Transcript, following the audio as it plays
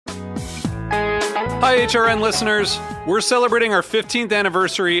Hi, HRN listeners. We're celebrating our 15th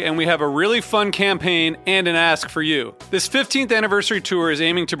anniversary, and we have a really fun campaign and an ask for you. This 15th anniversary tour is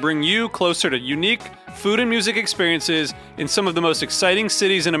aiming to bring you closer to unique food and music experiences in some of the most exciting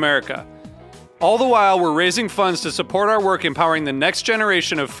cities in America. All the while, we're raising funds to support our work empowering the next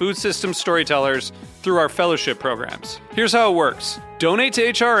generation of food system storytellers through our fellowship programs. Here's how it works. Donate to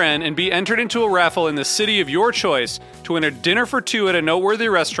HRN and be entered into a raffle in the city of your choice to win a dinner for two at a noteworthy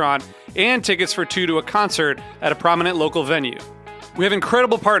restaurant and tickets for two to a concert at a prominent local venue. We have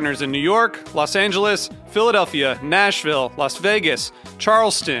incredible partners in New York, Los Angeles, Philadelphia, Nashville, Las Vegas,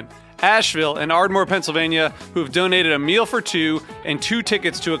 Charleston, Asheville, and Ardmore, Pennsylvania, who have donated a meal for two and two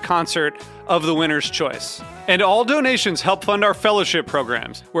tickets to a concert of the winner's choice. And all donations help fund our fellowship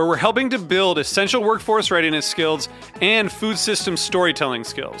programs, where we're helping to build essential workforce readiness skills and food system storytelling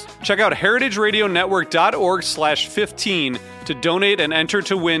skills. Check out heritageradionetwork.org/15 to donate and enter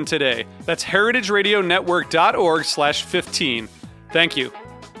to win today. That's heritageradionetwork.org/15. Thank you.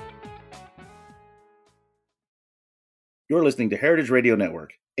 You're listening to Heritage Radio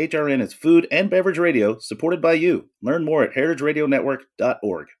Network. HRN is food and beverage radio supported by you. Learn more at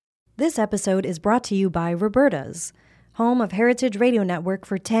heritageradionetwork.org. This episode is brought to you by Roberta's, home of Heritage Radio Network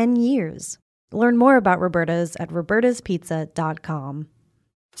for 10 years. Learn more about Roberta's at robertaspizza.com.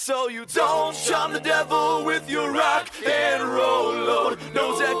 So you don't shun the devil with your rock and roll load.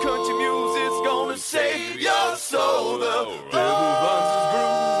 Knows that country music's gonna save your soul. The devil runs his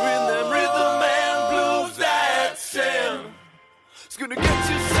groove in them rhythm and blues that sound. It's gonna get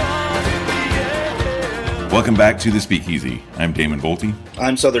you son in the end. Welcome back to The Speakeasy. I'm Damon Bolte.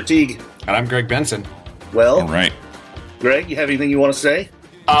 I'm Souther Teague. And I'm Greg Benson. Well, All right. Greg, you have anything you want to say?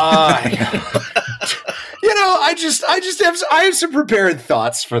 I have some prepared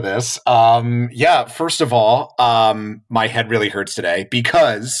thoughts for this. First of all, my head really hurts today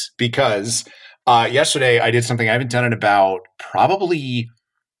because yesterday I did something I haven't done in about probably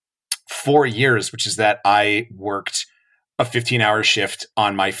 4 years, which is that I worked a 15-hour shift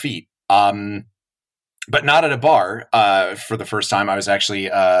on my feet. But not at a bar for the first time. I was actually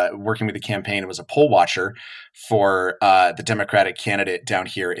working with the campaign. It was a poll watcher for the Democratic candidate down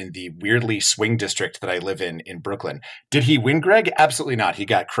here in the weirdly swing district that I live in Brooklyn. Did he win, Greg? Absolutely not. He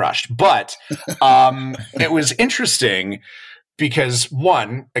got crushed. But it was interesting because,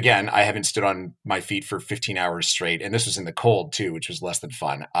 one, again, I haven't stood on my feet for 15 hours straight. And this was in the cold, too, which was less than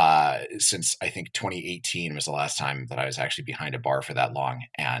fun. Since I think 2018 was the last time that I was actually behind a bar for that long.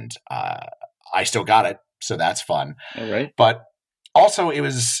 And I still got it, so that's fun. All right. But also it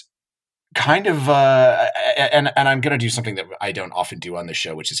was kind of, and I'm going to do something that I don't often do on the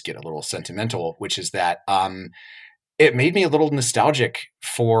show, which is get a little sentimental, which is that it made me a little nostalgic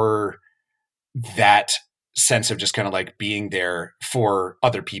for that sense of just kind of like being there for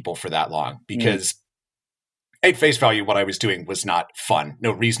other people for that long. Because at face value, what I was doing was not fun.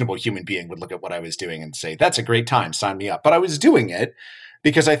 No reasonable human being would look at what I was doing and say, that's a great time, sign me up. But I was doing it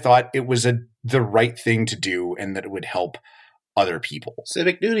because I thought it was the right thing to do and that it would help other people.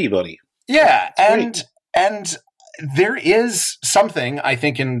 Civic duty, buddy. Yeah, and there is something, I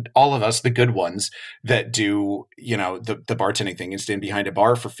think, in all of us, the good ones, that do, the bartending thing and stand behind a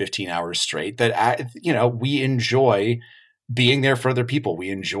bar for 15 hours straight, that, we enjoy being there for other people. We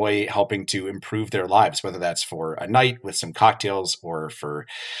enjoy helping to improve their lives, whether that's for a night with some cocktails or for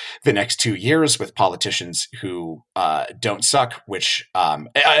the next 2 years with politicians who don't suck, which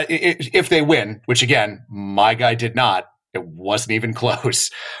if they win, which again, my guy did not, it wasn't even close.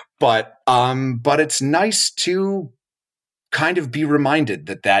 But it's nice to kind of be reminded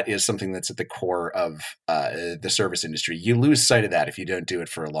that is something that's at the core of the service industry. You lose sight of that if you don't do it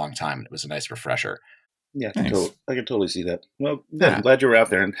for a long time. It was a nice refresher. Yeah, I can totally see that. Well, yeah, I'm glad you were out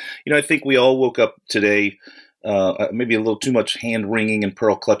there. And, I think we all woke up today, maybe a little too much hand wringing and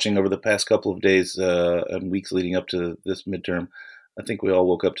pearl clutching over the past couple of days and weeks leading up to this midterm. I think we all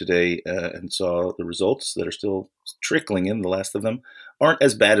woke up today and saw the results that are still trickling in. The last of them aren't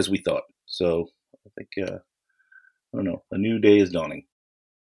as bad as we thought. So I think, I don't know, a new day is dawning.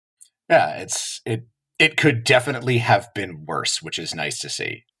 Yeah, it could definitely have been worse, which is nice to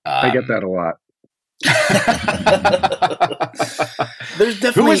see. I get that a lot. There's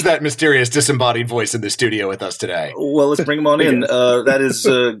definitely... Who is that mysterious disembodied voice in the studio with us today? Well, let's bring him on in. That is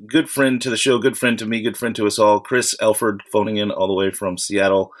a good friend to the show, good friend to me, good friend to us all. Chris Elford, phoning in all the way from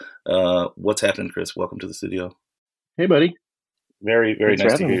Seattle. What's happening, Chris? Welcome to the studio. Hey, buddy. Very, very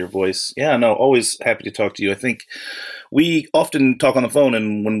nice to hear your voice. Yeah, no, always happy to talk to you. I think we often talk on the phone,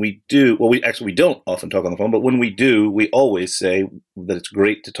 and when we do, well, we don't often talk on the phone, but when we do, we always say that it's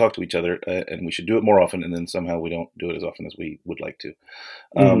great to talk to each other, and we should do it more often, and then somehow we don't do it as often as we would like to.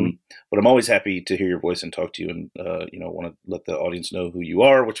 But I'm always happy to hear your voice and talk to you, and want to let the audience know who you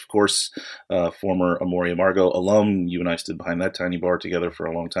are, which, of course, former Amore Amargo alum. You and I stood behind that tiny bar together for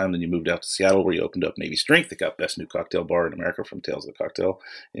a long time. Then you moved out to Seattle, where you opened up Navy Strength, that got Best New Cocktail Bar in America from Tales of the Cocktail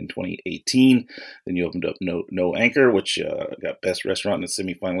in 2018. Then you opened up No Anchor, which got Best Restaurant and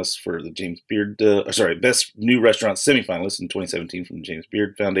semifinalist for the James Beard, Best New Restaurant semifinalist in 2017 from the James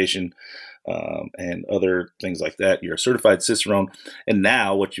Beard Foundation, and other things like that. You're a certified Cicerone. And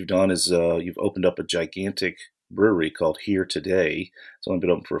now what you've done is you've opened up a gigantic brewery called Here Today. It's only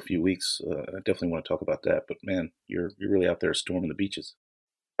been open for a few weeks. I definitely want to talk about that. But man, you're really out there storming the beaches.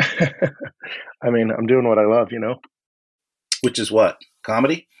 I mean, I'm doing what I love, Which is what?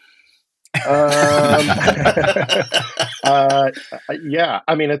 Comedy? Yeah.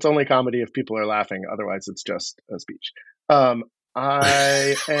 I mean, it's only comedy if people are laughing. Otherwise, it's just a speech. I'm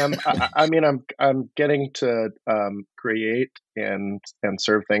getting to create and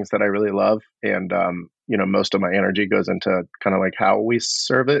serve things that I really love, and most of my energy goes into kind of like how we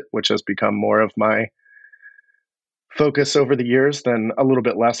serve it, which has become more of my focus over the years, than a little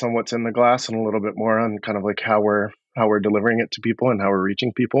bit less on what's in the glass and a little bit more on kind of like how we're delivering it to people and how we're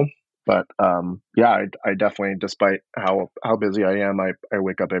reaching people. But I definitely, despite how busy I am, I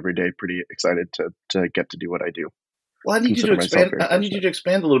wake up every day pretty excited to get to do what I do. Well, I need you to expand. I need you to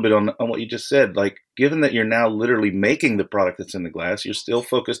expand a little bit on what you just said. Like, given that you're now literally making the product that's in the glass, you're still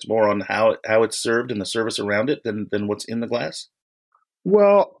focused more on how it's served and the service around it than what's in the glass.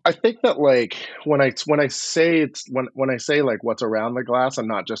 Well, I think that like when I say like what's around the glass, I'm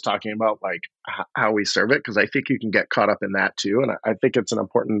not just talking about like how we serve it, because I think you can get caught up in that too, and I think it's an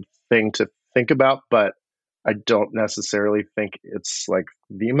important thing to think about, but I don't necessarily think it's like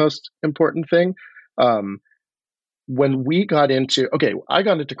the most important thing. When we got into, I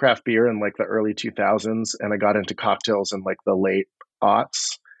got into craft beer in like the early 2000s, and I got into cocktails in like the late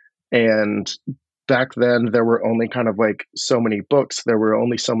aughts. And back then there were only kind of like so many books. There were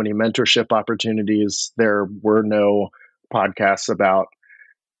only so many mentorship opportunities. There were no podcasts about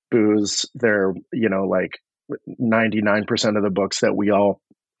booze. There, like 99% of the books that we all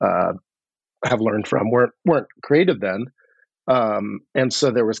have learned from weren't created then. And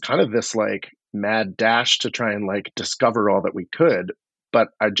so there was kind of this like mad dash to try and like discover all that we could. But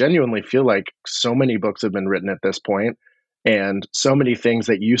I genuinely feel like so many books have been written at this point, and so many things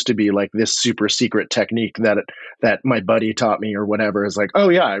that used to be like this super secret technique that my buddy taught me or whatever is like, oh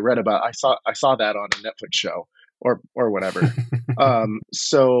yeah, I saw that on a Netflix show or whatever.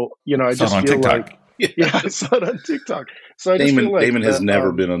 So, I just feel TikTok. like, yeah, I saw it on TikTok. So I just feel like Damon has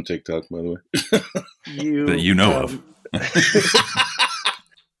never been on TikTok, by the way. That you know of.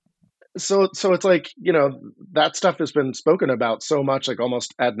 So it's like, that stuff has been spoken about so much, like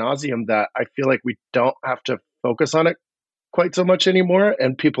almost ad nauseum, that I feel like we don't have to focus on it quite so much anymore.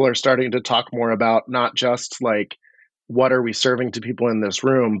 And people are starting to talk more about not just like, what are we serving to people in this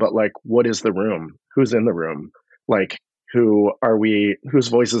room, but like, what is the room? Who's in the room? Like, whose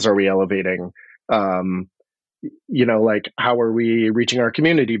voices are we elevating? Like, how are we reaching our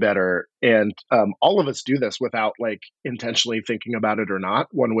community better? And all of us do this without like intentionally thinking about it or not,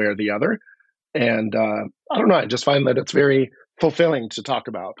 one way or the other. And I don't know, I just find that it's very fulfilling to talk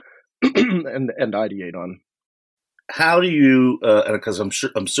about and ideate on. How do you, because I'm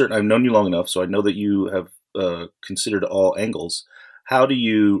certain I've known you long enough, so I know that you have considered all angles. How do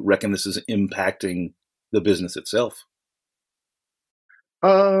you reckon this is impacting the business itself?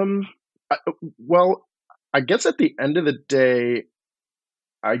 Well, I guess at the end of the day,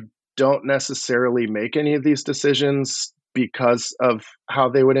 I don't necessarily make any of these decisions because of how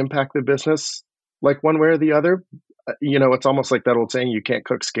they would impact the business, like one way or the other. It's almost like that old saying, you can't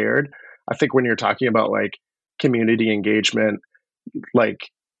cook scared. I think when you're talking about like community engagement, like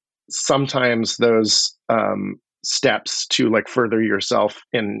sometimes those steps to like further yourself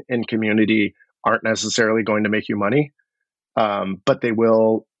in community aren't necessarily going to make you money, but they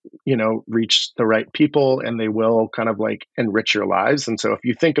will reach the right people, and they will kind of like enrich your lives. And so if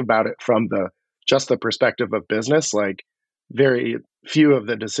you think about it from just the perspective of business, like very few of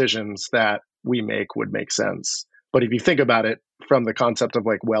the decisions that we make would make sense. But if you think about it from the concept of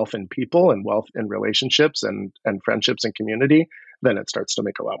like wealth and people and wealth and relationships and friendships and community, then it starts to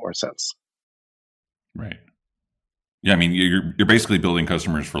make a lot more sense. Right. Yeah. I mean, you're basically building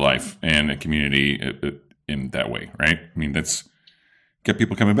customers for life and a community in that way, right? I mean, that's get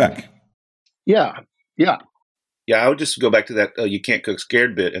people coming back. Yeah. I would just go back to that you can't cook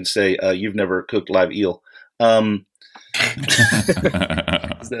scared bit and say you've never cooked live eel.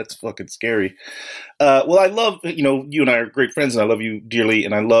 That's fucking scary. Well, I love, you and I are great friends, and I love you dearly,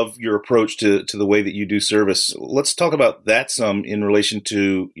 and I love your approach to the way that you do service. Let's talk about that some in relation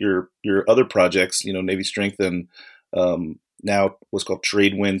to your other projects, Navy Strength and now what's called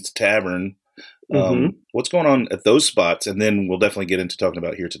Trade Winds Tavern. What's going on at those spots? And then we'll definitely get into talking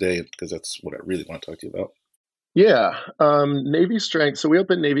about here today, because that's what I really want to talk to you about. Yeah. Navy Strength. So we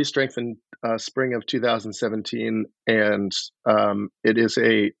opened Navy Strength in spring of 2017, and it is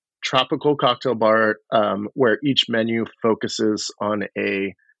a tropical cocktail bar where each menu focuses on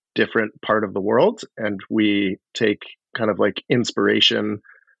a different part of the world, and we take kind of like inspiration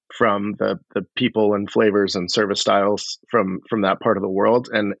from the people and flavors and service styles from that part of the world,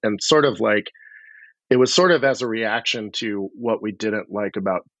 and sort of like it was sort of as a reaction to what we didn't like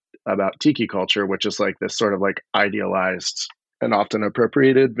about tiki culture, which is like this sort of like idealized and often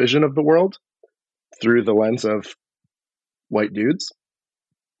appropriated vision of the world through the lens of white dudes.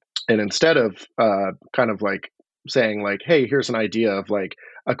 And instead of kind of like saying like, hey, here's an idea of like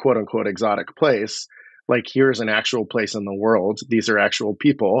a quote unquote exotic place, like here's an actual place in the world. These are actual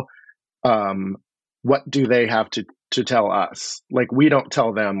people. What do they have to tell us? Like, we don't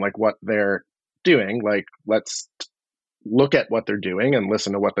tell them like what they're doing. Like, let's look at what they're doing and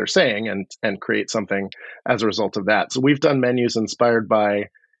listen to what they're saying and create something as a result of that. So we've done menus inspired by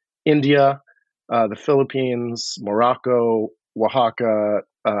India, the Philippines, Morocco, Oaxaca,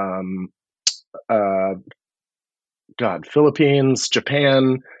 Philippines,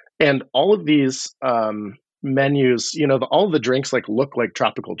 Japan, and all of these menus, all the drinks like look like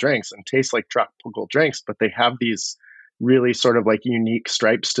tropical drinks and taste like tropical drinks, but they have these really sort of like unique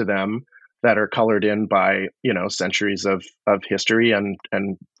stripes to them that are colored in by, centuries of history and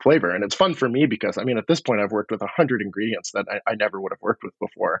flavor. And it's fun for me because, I mean, at this point, I've worked with 100 ingredients that I never would have worked with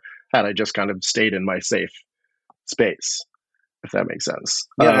before had I just kind of stayed in my safe space, if that makes sense.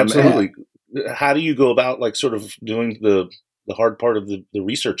 Yeah, absolutely. How do you go about like sort of doing the hard part of the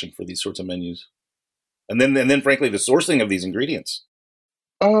researching for these sorts of menus? And then frankly, the sourcing of these ingredients.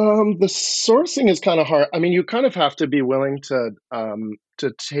 The sourcing is kind of hard. I mean, you kind of have to be willing to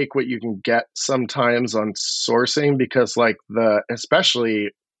take what you can get sometimes on sourcing, because like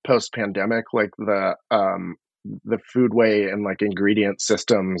especially post pandemic, like the foodway and like ingredient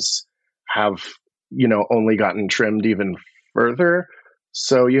systems have, only gotten trimmed even further.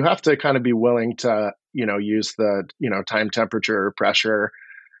 So you have to kind of be willing to, use the, time, temperature, pressure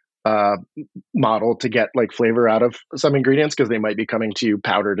model to get like flavor out of some ingredients, because they might be coming to you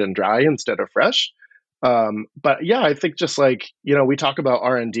powdered and dry instead of fresh. But yeah, I think just like, we talk about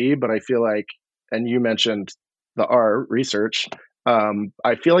R&D, but I feel like, and you mentioned the R research,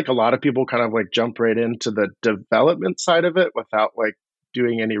 I feel like a lot of people kind of like jump right into the development side of it without like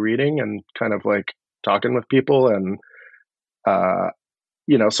doing any reading and kind of like talking with people. And,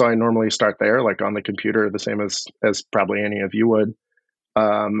 so I normally start there, like on the computer, the same as probably any of you would.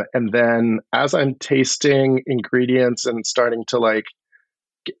 And then as I'm tasting ingredients and starting to like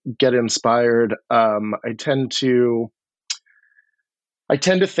get inspired, I tend to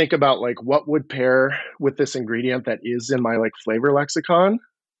think about like what would pair with this ingredient that is in my like flavor lexicon.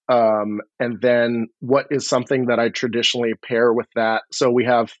 And then what is something that I traditionally pair with that? So we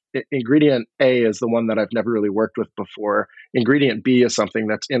have ingredient A is the one that I've never really worked with before. Ingredient B is something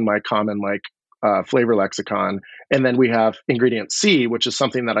that's in my common like flavor lexicon. And then we have ingredient C, which is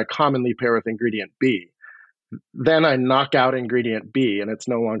something that I commonly pair with ingredient B. Then I knock out ingredient B and it's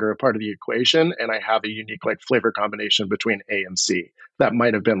no longer a part of the equation. And I have a unique like flavor combination between A and C. That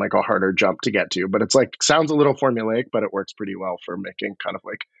might have been like a harder jump to get to, but it's like, sounds a little formulaic, but it works pretty well for making kind of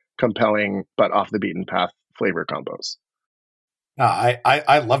like compelling, but off the beaten path flavor combos.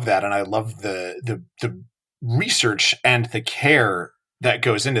 I love that. And I love the research and the care that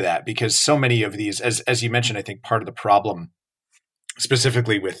goes into that, because so many of these, as you mentioned, I think part of the problem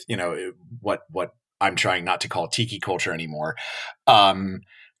specifically with, what I'm trying not to call tiki culture anymore,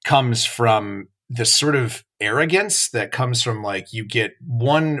 comes from the sort of arrogance that comes from like, you get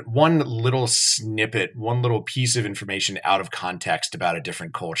one little snippet, one little piece of information out of context about a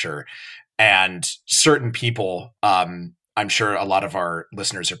different culture, and certain people, I'm sure a lot of our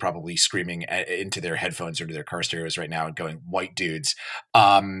listeners are probably screaming into their headphones or to their car stereos right now and going, white dudes,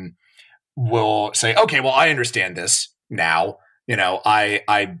 will say, okay, well, I understand this now.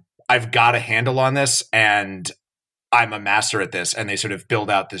 I've got a handle on this, and I'm a master at this, and they sort of build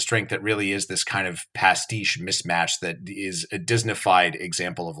out this drink that really is this kind of pastiche mismatch that is a Disneyfied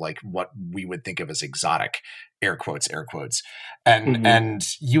example of like what we would think of as exotic, air quotes. And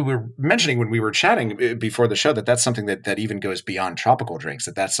you were mentioning when we were chatting before the show that that's something that even goes beyond tropical drinks,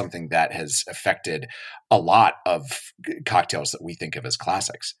 that's something that has affected a lot of cocktails that we think of as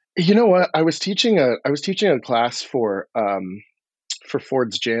classics. You know what? I was teaching a class for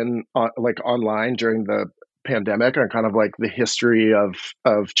Ford's Gin online during the pandemic, on kind of like the history of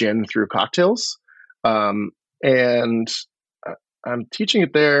gin through cocktails, and I'm teaching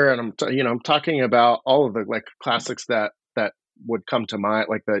it there, and I'm talking about all of the like classics that would come to mind,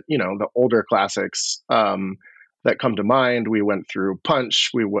 like the older classics that come to mind. We went through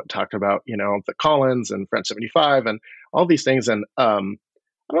Punch, we talked about the Collins and French 75 and all these things, and I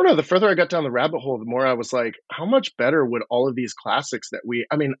don't know, the further I got down the rabbit hole, the more I was like, how much better would all of these classics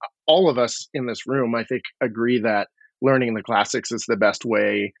all of us in this room, I think, agree that learning the classics is the best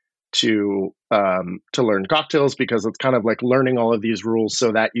way to learn cocktails, because it's kind of like learning all of these rules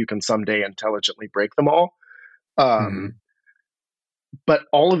so that you can someday intelligently break them all. But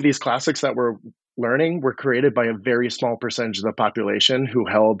all of these classics that we're learning were created by a very small percentage of the population who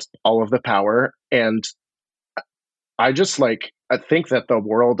held all of the power. And I think that the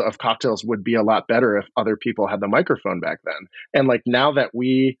world of cocktails would be a lot better if other people had the microphone back then. And like now that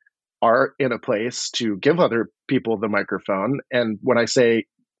we are in a place to give other people the microphone, and when I say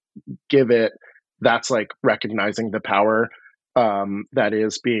give it, that's like recognizing the power that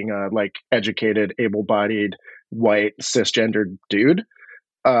is being a like educated, able-bodied, white, cisgendered dude.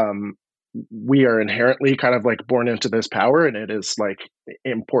 We are inherently kind of like born into this power, and it is like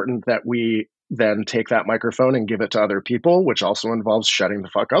important that we then take that microphone and give it to other people, which also involves shutting the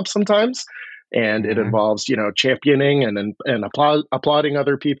fuck up sometimes. And it involves, championing and applauding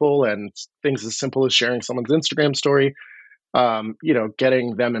other people, and things as simple as sharing someone's Instagram story,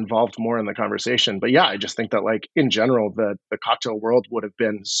 getting them involved more in the conversation. But yeah, I just think that like in general, the cocktail world would have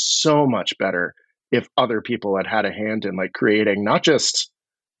been so much better if other people had a hand in like creating not just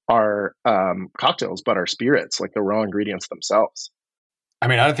our cocktails, but our spirits, like the raw ingredients themselves. I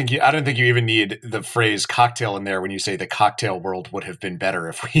mean, I don't think you even need the phrase cocktail in there when you say the cocktail world would have been better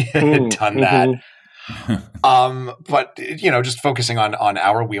if we had done that. But just focusing on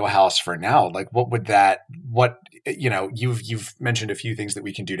our wheelhouse for now, like you've mentioned a few things that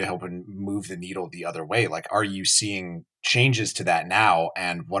we can do to help and move the needle the other way. Like, are you seeing changes to that now?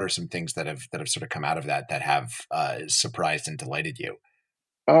 And what are some things that have sort of come out of that have surprised and delighted you?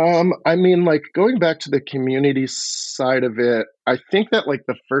 I mean, like going back to the community side of it, I think that like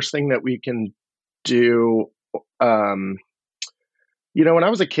the first thing that we can do, when I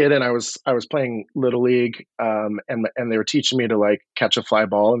was a kid and I was playing Little League, and they were teaching me to like catch a fly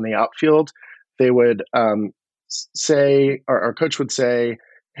ball in the outfield, they would say, our coach would say,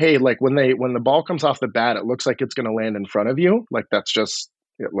 hey, like when the ball comes off the bat, it looks like it's going to land in front of you. Like it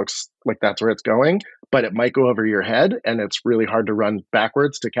looks like that's where it's going, but it might go over your head, and it's really hard to run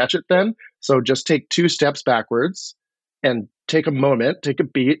backwards to catch it then. So just take 2 steps backwards and take a moment, take a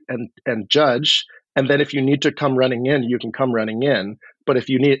beat and judge. And then if you need to come running in, you can come running in. But if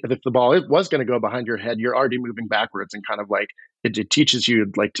the ball was going to go behind your head, you're already moving backwards, and kind of like it teaches you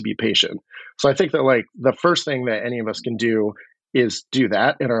like to be patient. So I think that like the first thing that any of us can do is do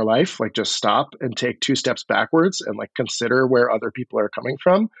that in our life, like just stop and take 2 steps backwards and like consider where other people are coming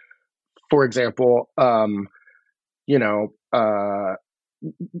from. For example, I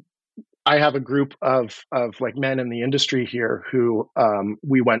have a group of like men in the industry here who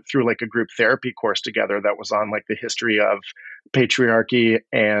we went through like a group therapy course together that was on like the history of patriarchy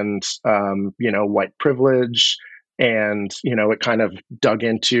and white privilege, and it kind of dug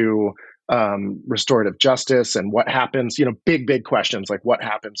into restorative justice and what happens, big questions like what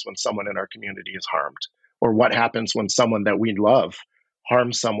happens when someone in our community is harmed, or what happens when someone that we love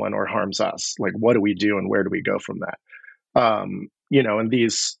harms someone or harms us. Like, what do we do and where do we go from that? And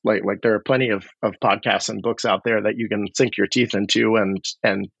these like there are plenty of podcasts and books out there that you can sink your teeth into and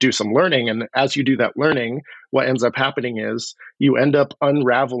do some learning. And as you do that learning, what ends up happening is you end up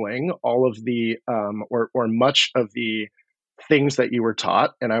unraveling all of the or much of the things that you were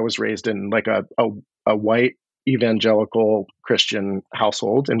taught. And I was raised in like a white evangelical Christian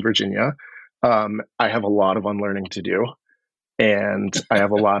household in Virginia. I have a lot of unlearning to do. And I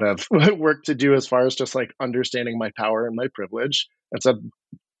have a lot of work to do as far as just like understanding my power and my privilege. And so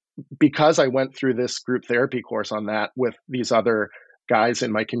because I went through this group therapy course on that with these other guys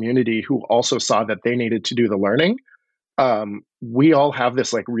in my community who also saw that they needed to do the learning, we all have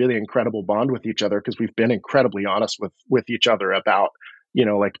this like really incredible bond with each other because we've been incredibly honest with each other about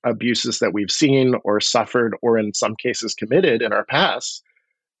like abuses that we've seen or suffered or in some cases committed in our past.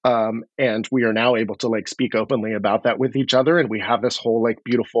 And we are now able to like speak openly about that with each other. And we have this whole like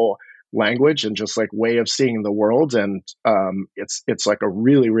beautiful language and just like way of seeing the world. And it's like a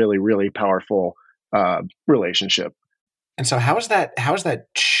really, really, really powerful relationship. And so how has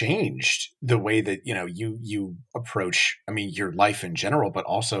that changed the way that, you approach, I mean, your life in general, but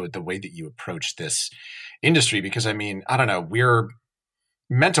also the way that you approach this industry? Because I mean, I don't know,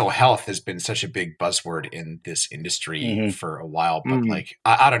 mental health has been such a big buzzword in this industry for a while, but like,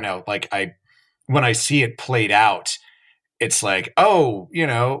 I don't know, like when I see it played out, it's like, oh,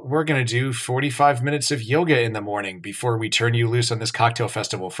 we're going to do 45 minutes of yoga in the morning before we turn you loose on this cocktail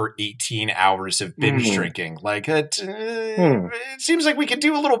festival for 18 hours of binge drinking. Like it seems like we could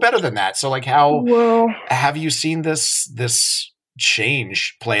do a little better than that. So like have you seen this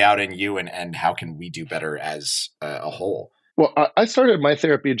change play out in you and how can we do better as a whole? Well, I started my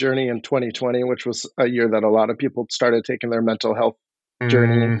therapy journey in 2020, which was a year that a lot of people started taking their mental health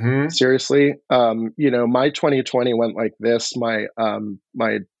journey seriously. My 2020 went like this. My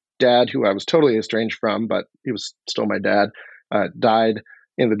dad, who I was totally estranged from, but he was still my dad, died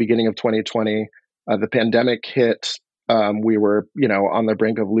in the beginning of 2020. The pandemic hit. We were, on the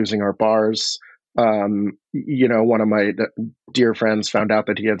brink of losing our bars. One of my dear friends found out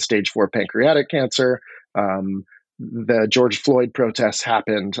that he had stage 4 pancreatic cancer. The George Floyd protests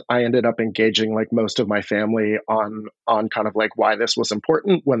happened. I ended up engaging like most of my family on kind of like why this was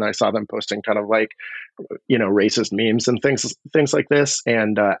important when I saw them posting kind of like, racist memes and things like this.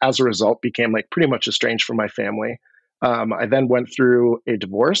 And as a result, became like pretty much estranged from my family. I then went through a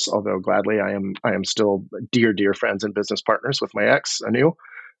divorce, although gladly I am still dear friends and business partners with my ex, Anu.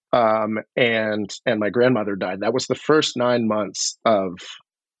 And my grandmother died. That was the first 9 months of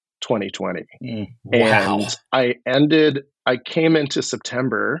 2020. Wow. And I came into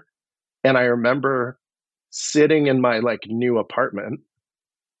September and I remember sitting in my like new apartment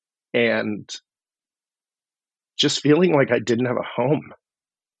and just feeling like I didn't have a home.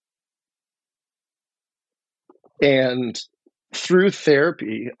 And through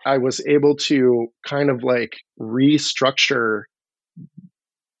therapy, I was able to kind of like restructure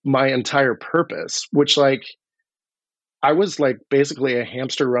my entire purpose, which like I was like basically a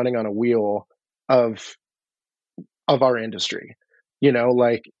hamster running on a wheel of our industry.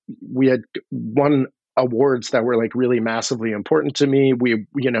 Like we had won awards that were like really massively important to me. We,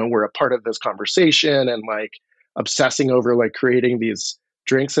 were a part of this conversation and like obsessing over like creating these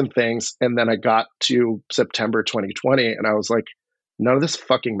drinks and things. And then I got to September 2020 and I was like, none of this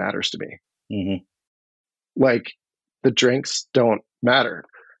fucking matters to me. Like the drinks don't matter.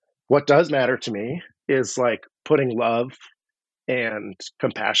 What does matter to me is like putting love and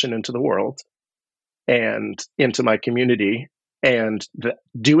compassion into the world and into my community. And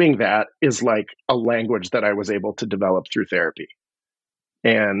doing that is like a language that I was able to develop through therapy.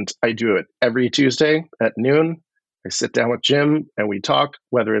 And I do it every Tuesday at noon. I sit down with Jim and we talk,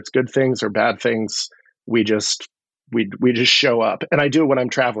 whether it's good things or bad things. We just show up. And I do it when I'm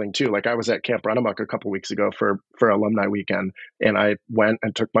traveling too. Like I was at Camp Runamuck a couple weeks ago for alumni weekend. And I went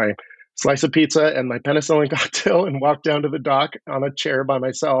and took my slice of pizza and my penicillin cocktail and walked down to the dock on a chair by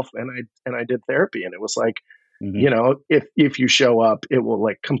myself. And I did therapy. And it was like, if you show up, it will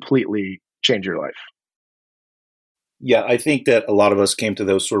like completely change your life. Yeah, I think that a lot of us came to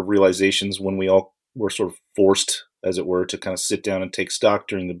those sort of realizations when we all were sort of forced, as it were, to kind of sit down and take stock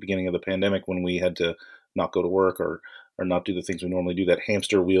during the beginning of the pandemic when we had to not go to work or not do the things we normally do. That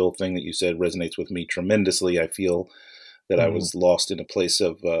hamster wheel thing that you said resonates with me tremendously. I feel that I was lost in a place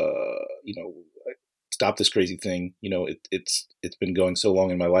of, stop this crazy thing. It's been going so long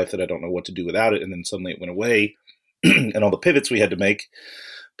in my life that I don't know what to do without it. And then suddenly it went away and all the pivots we had to make,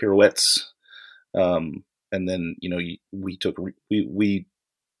 pirouettes. And then, we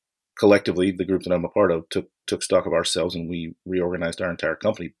collectively, the group that I'm a part of, took stock of ourselves and we reorganized our entire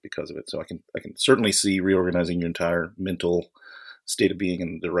company because of it. So I can certainly see reorganizing your entire mental state of being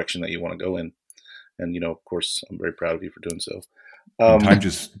in the direction that you want to go in. And, of course, I'm very proud of you for doing so. Time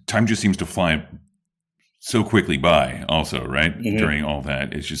just seems to fly so quickly by also, right? During all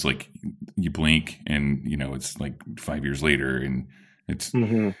that, it's just like you blink and, it's like 5 years later and it's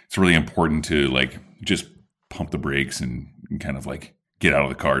really important to like just pump the brakes and kind of like get out of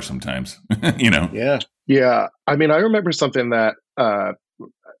the car sometimes, Yeah. Yeah. I mean, I remember something that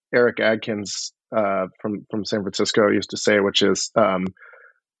Eric Adkins from San Francisco used to say, which is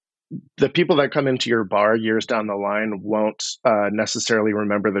the people that come into your bar years down the line won't necessarily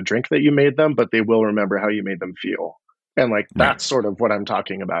remember the drink that you made them, but they will remember how you made them feel. And like, that's sort of what I'm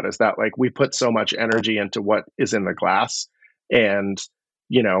talking about, is that like we put so much energy into what is in the glass. And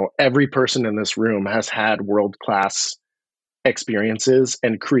every person in this room has had world-class experiences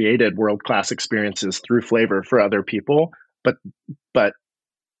and created world-class experiences through flavor for other people. But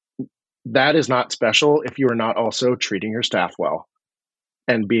that is not special if you are not also treating your staff well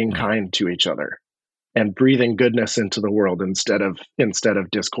and being kind to each other and breathing goodness into the world instead of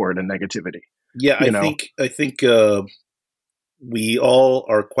discord and negativity. Yeah, I think we all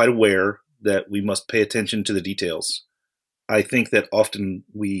are quite aware that we must pay attention to the details. I think that often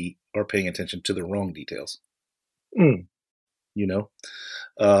we are paying attention to the wrong details. And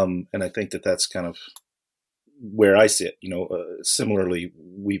I think that that's kind of where I sit. Similarly,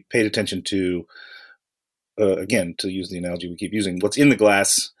 we paid attention to, again, to use the analogy we keep using, what's in the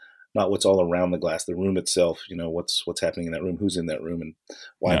glass, not what's all around the glass, the room itself. What's happening in that room, who's in that room, and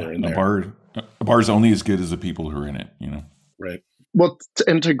why they're in there. A bar's only as good as the people who are in it. Right. Well,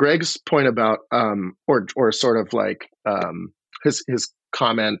 and to Greg's point about, or sort of like his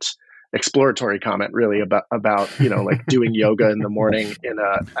comment, exploratory comment, really about like doing yoga in the morning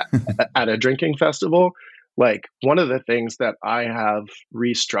at a drinking festival. Like, one of the things that I have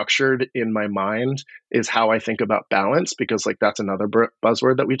restructured in my mind is how I think about balance, because like that's another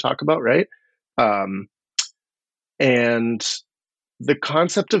buzzword that we talk about, right? And the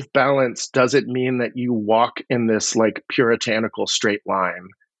concept of balance doesn't mean that you walk in this like puritanical straight line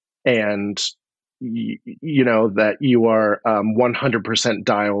and that you are 100%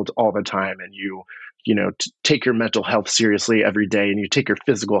 dialed all the time, and you take your mental health seriously every day, and you take your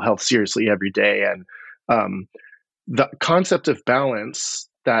physical health seriously every day. And the concept of balance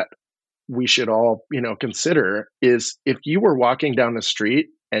that we should all consider is, if you were walking down the street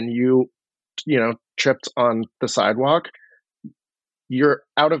and you tripped on the sidewalk, you're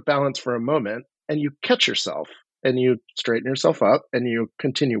out of balance for a moment and you catch yourself and you straighten yourself up and you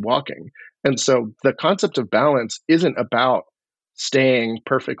continue walking. And so the concept of balance isn't about staying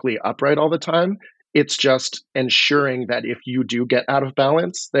perfectly upright all the time. It's just ensuring that if you do get out of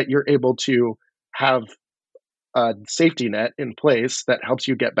balance, that you're able to have a safety net in place that helps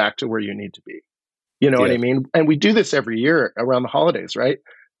you get back to where you need to be. What I mean? And we do this every year around the holidays, right?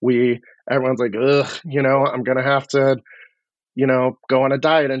 Everyone's like, I'm going to have to, go on a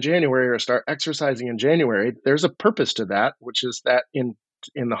diet in January or start exercising in January. There's a purpose to that, which is that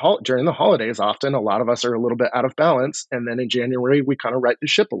during the holidays, often a lot of us are a little bit out of balance. And then in January, we kind of right the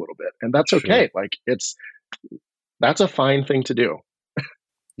ship a little bit. And that's okay. Sure. Like, that's a fine thing to do.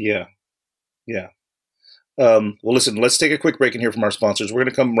 Yeah. Yeah. Well, listen, let's take a quick break and hear from our sponsors. We're going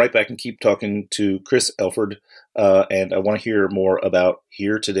to come right back and keep talking to Chris Elford. And I want to hear more about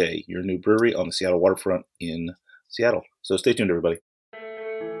Here Today, your new brewery on the Seattle waterfront in Seattle. So stay tuned, everybody.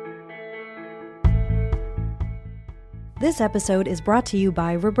 This episode is brought to you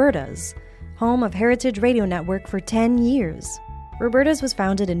by Roberta's, home of Heritage Radio Network for 10 years. Roberta's was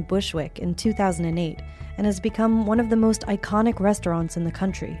founded in Bushwick in 2008 and has become one of the most iconic restaurants in the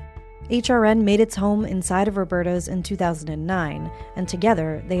country. HRN made its home inside of Roberta's in 2009, and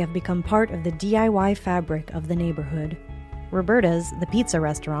together they have become part of the DIY fabric of the neighborhood. Roberta's, the pizza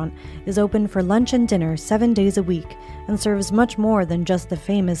restaurant, is open for lunch and dinner 7 days a week and serves much more than just the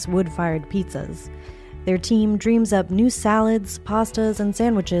famous wood-fired pizzas. Their team dreams up new salads, pastas, and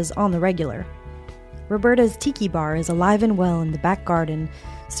sandwiches on the regular. Roberta's Tiki Bar is alive and well in the back garden,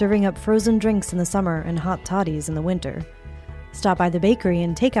 serving up frozen drinks in the summer and hot toddies in the winter. Stop by the bakery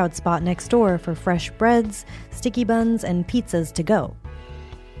and takeout spot next door for fresh breads, sticky buns, and pizzas to go.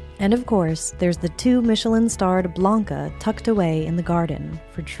 And of course, there's the 2 Michelin-starred Blanca tucked away in the garden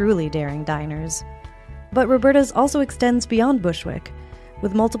for truly daring diners. But Roberta's also extends beyond Bushwick,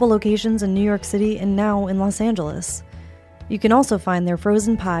 with multiple locations in New York City and now in Los Angeles. You can also find their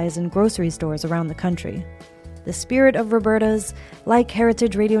frozen pies in grocery stores around the country. The spirit of Roberta's, like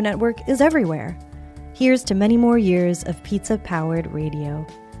Heritage Radio Network, is everywhere. Here's to many more years of pizza-powered radio.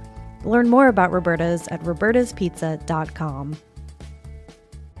 Learn more about Roberta's at robertaspizza.com.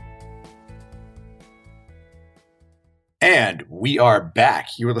 And we are back.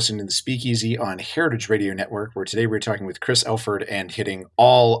 You are listening to The Speakeasy on Heritage Radio Network, where today we're talking with Chris Elford and hitting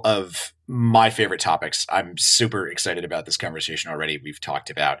all of my favorite topics. I'm super excited about this conversation already. We've talked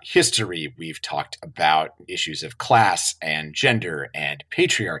about history. We've talked about issues of class and gender and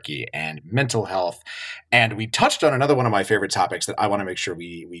patriarchy and mental health. And we touched on another one of my favorite topics that I want to make sure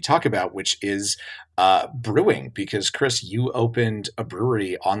we talk about, which is brewing. Because, Chris, you opened a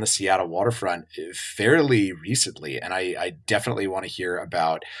brewery on the Seattle waterfront fairly recently. And I definitely want to hear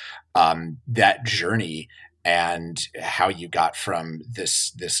about that journey and how you got from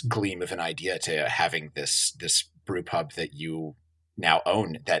this gleam of an idea to having this brew pub that you now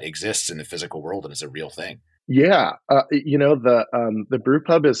own that exists in the physical world and is a real thing. Yeah, the brew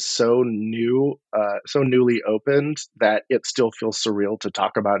pub is so new, so newly opened that it still feels surreal to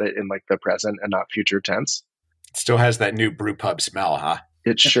talk about it in like the present and not future tense. It still has that new brew pub smell, huh?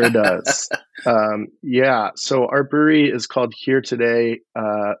 It sure does. Yeah, so our brewery is called Here Today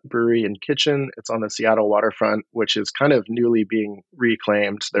Brewery and Kitchen. It's on the Seattle waterfront, which is kind of newly being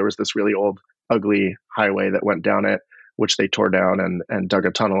reclaimed. There was this really old, ugly highway that went down it, which they tore down and dug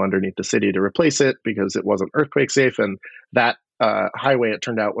a tunnel underneath the city to replace it because it wasn't earthquake safe. And that highway, it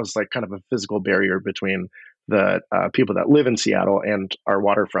turned out, was like kind of a physical barrier between the people that live in Seattle and our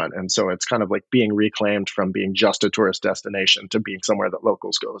waterfront. And so it's kind of like being reclaimed from being just a tourist destination to being somewhere that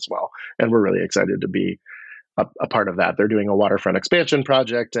locals go as well. And we're really excited to be a part of that. They're doing a waterfront expansion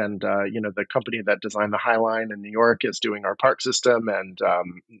project, and the company that designed the High Line in New York is doing our park system, and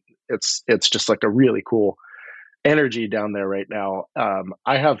it's just like a really cool energy down there right now.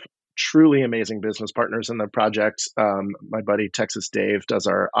 I have truly amazing business partners in the project. My buddy Texas Dave does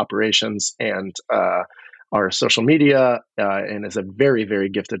our operations and our social media, and is a very, very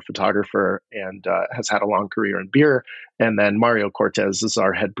gifted photographer, and has had a long career in beer. And then Mario Cortez is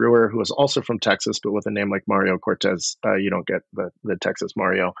our head brewer, who is also from Texas, but with a name like Mario Cortez, you don't get the Texas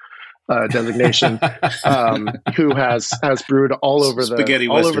Mario designation. Who has brewed all over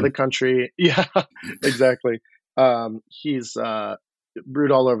the country. Yeah, exactly. He's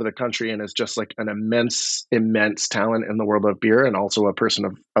brewed all over the country and is just like an immense talent in the world of beer, and also a person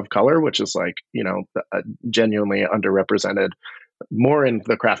of color, which is like, genuinely underrepresented more in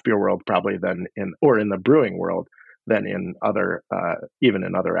the craft beer world probably than in the brewing world than in other, even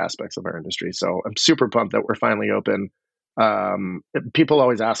in other aspects of our industry. So I'm super pumped that we're finally open. People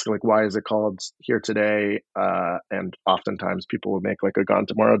always ask, like, why is it called Here Today? And oftentimes people will make like a Gone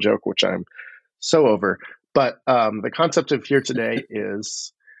Tomorrow joke, which I'm so over. But the concept of Here Today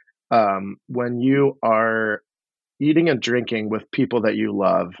is when you are eating and drinking with people that you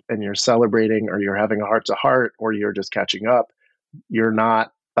love, and you're celebrating, or you're having a heart to heart, or you're just catching up, you're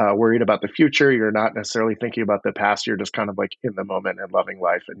not worried about the future. You're not necessarily thinking about the past. You're just kind of like in the moment and loving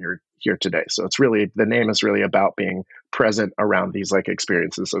life, and you're here today. So it's really, the name is really about being present around these like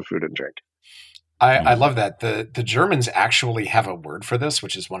experiences of food and drink. I love that. The Germans actually have a word for this,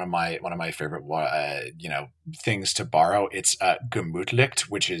 which is one of my favorite things to borrow. It's gemütlich,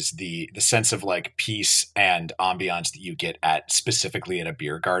 which is the sense of like peace and ambiance that you get specifically at a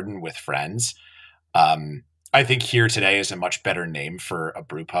beer garden with friends. I think Here Today is a much better name for a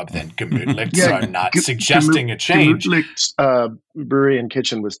brew pub than gemütlich, yeah, so I'm not suggesting a change. Brewery and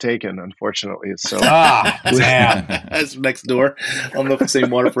Kitchen was taken, unfortunately. So damn. That's next door on the same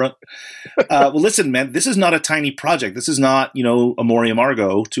waterfront. Well, listen, man, this is not a tiny project. This is not, Amore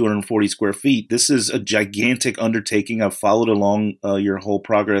Amargo, 240 square feet. This is a gigantic undertaking. I've followed along your whole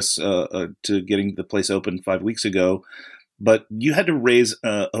progress to getting the place open 5 weeks ago. But you had to raise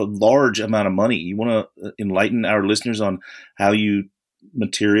a large amount of money. You want to enlighten our listeners on how you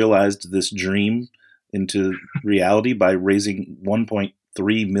materialized this dream into reality by raising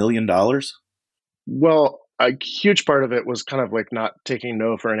 $1.3 million? Well, a huge part of it was kind of like not taking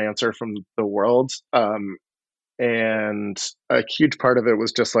no for an answer from the world. And a huge part of it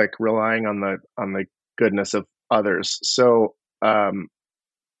was just like relying on the goodness of others. So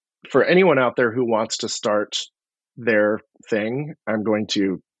for anyone out there who wants to start their thing, I'm going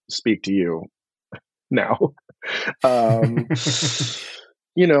to speak to you now.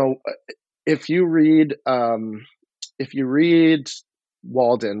 If you read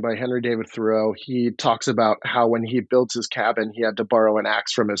Walden by Henry David Thoreau, he talks about how when he builds his cabin, he had to borrow an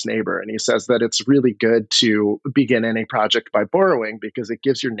axe from his neighbor. And he says that it's really good to begin any project by borrowing because it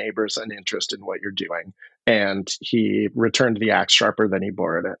gives your neighbors an interest in what you're doing. And he returned the axe sharper than he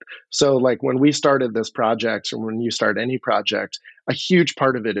borrowed it. So like when we started this project, or when you start any project, a huge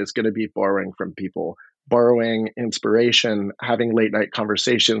part of it is going to be borrowing from people. Borrowing inspiration, having late night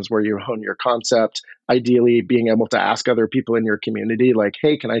conversations where you hone your concept, ideally being able to ask other people in your community, like,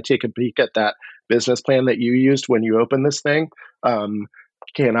 hey, can I take a peek at that business plan that you used when you opened this thing? Do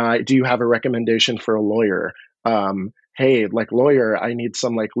you have a recommendation for a lawyer? Hey, like lawyer, I need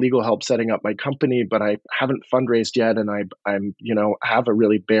some like legal help setting up my company, but I haven't fundraised yet. And I'm have a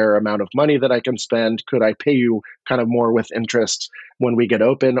really bare amount of money that I can spend. Could I pay you kind of more with interest when we get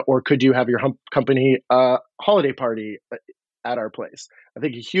open? Or could you have your company holiday party at our place? I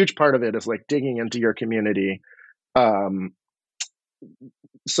think a huge part of it is like digging into your community.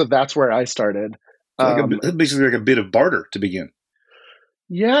 So that's where I started. Basically like a bit of barter to begin.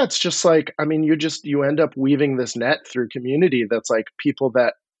 Yeah, it's just like, you end up weaving this net through community that's like people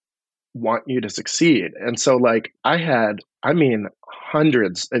that want you to succeed. And so like I had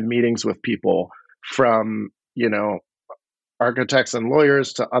hundreds of meetings with people from architects and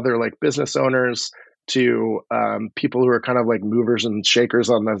lawyers to other like business owners to people who are kind of like movers and shakers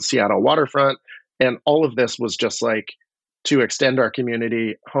on the Seattle waterfront. And all of this was just like to extend our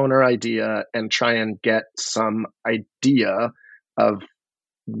community, hone our idea, and try and get some idea of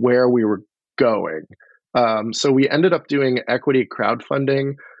where we were going. So we ended up doing equity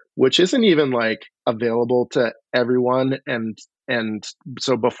crowdfunding, which isn't even like available to everyone. And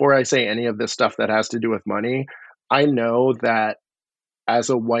so before I say any of this stuff that has to do with money, I know that as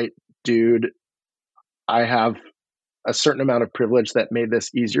a white dude, I have a certain amount of privilege that made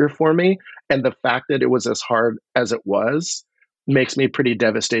this easier for me. And the fact that it was as hard as it was makes me pretty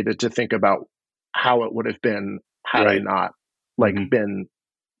devastated to think about how it would have been had I not like been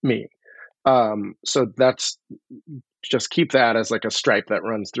me. So that's just keep that as like a stripe that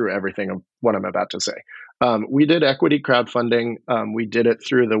runs through everything of what I'm about to say. We did equity crowdfunding. We did it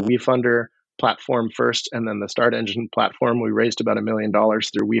through the WeFunder platform first, and then the Start Engine platform. We raised about $1 million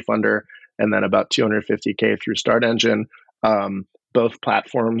through WeFunder, and then about $250K through Start Engine. Both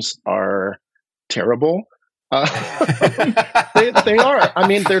platforms are terrible. They are. I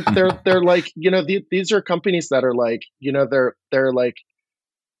mean, they're like, these are companies that are like, they're like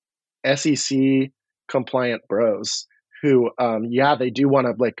SEC compliant bros who, they do want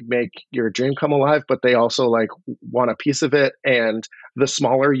to like make your dream come alive, but they also like want a piece of it. And the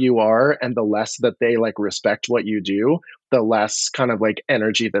smaller you are and the less that they like respect what you do, the less kind of like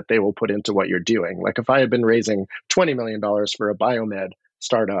energy that they will put into what you're doing. Like if I had been raising $20 million for a biomed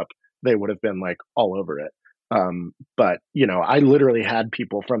startup, they would have been like all over it. But I literally had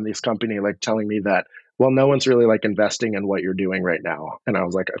people from this company like telling me that, well, no one's really like investing in what you're doing right now. And I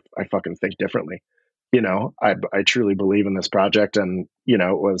was like, I fucking think differently. I truly believe in this project. And,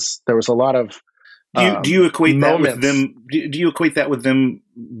 there was a lot of, do you equate moments. that with them? Do you equate that with them?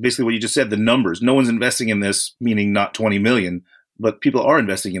 Basically what you just said, the numbers, no one's investing in this, meaning not 20 million, but people are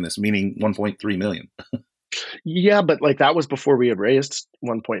investing in this, meaning 1.3 million. Yeah, but like that was before we had raised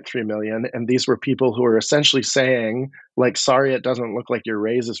 1.3 million. And these were people who were essentially saying like, sorry, it doesn't look like your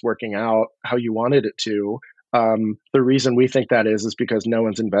raise is working out how you wanted it to. The reason we think that is because no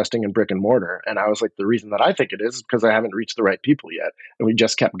one's investing in brick and mortar. And I was like, the reason that I think it is because I haven't reached the right people yet. And we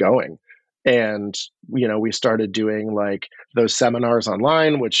just kept going. And, we started doing like those seminars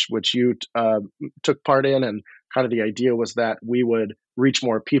online, which you took part in. And kind of the idea was that we would reach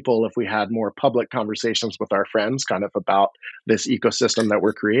more people if we had more public conversations with our friends kind of about this ecosystem that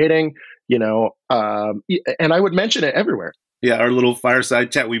we're creating, and I would mention it everywhere. Yeah, our little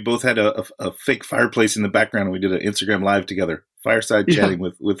fireside chat. We both had a fake fireplace in the background, and we did an Instagram live together, fireside chatting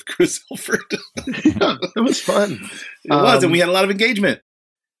with Chris Elford. Yeah, it was fun. It was, and we had a lot of engagement.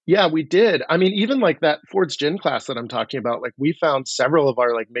 Yeah, we did. I mean, even like that Ford's Gin class that I'm talking about, like we found several of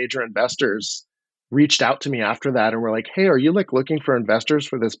our like major investors reached out to me after that and were like, hey, are you like looking for investors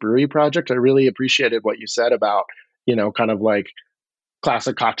for this brewery project? I really appreciated what you said about, kind of like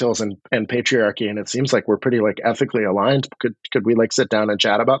classic cocktails and patriarchy. And it seems like we're pretty like ethically aligned. Could we like sit down and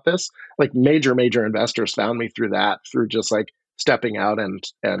chat about this? Like major investors found me through just like stepping out and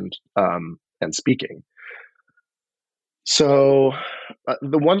speaking. So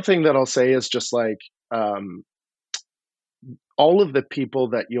the one thing that I'll say is just like, all of the people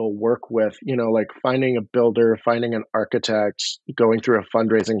that you'll work with, like finding a builder, finding an architect, going through a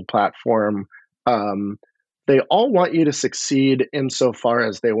fundraising platform, they all want you to succeed insofar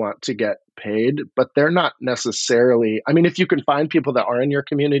as they want to get paid, but they're not necessarily, I mean, if you can find people that are in your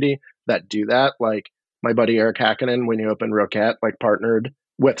community that do that, like my buddy Eric Hakkinen, when you opened Roquette, like partnered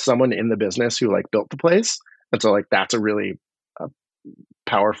with someone in the business who like built the place. And so like, that's a really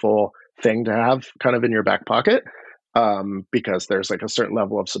powerful thing to have kind of in your back pocket. Because there's like a certain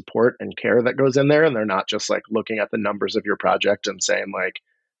level of support and care that goes in there, and they're not just like looking at the numbers of your project and saying like,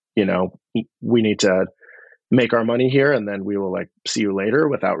 we need to make our money here and then we will like see you later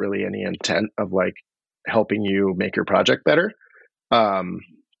without really any intent of like helping you make your project better. But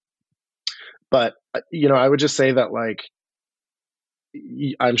I would just say that like,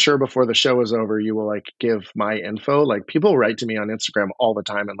 I'm sure before the show is over, you will like give my info. Like people write to me on Instagram all the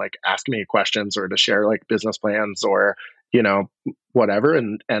time and like ask me questions or to share like business plans or, whatever.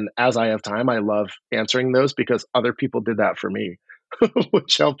 And as I have time, I love answering those because other people did that for me,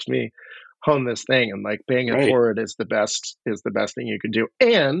 which helped me hone this thing. And like paying it forward is the best thing you can do.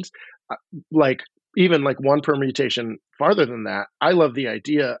 And like, even like one permutation farther than that, I love the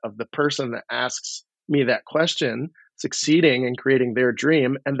idea of the person that asks me that question succeeding and creating their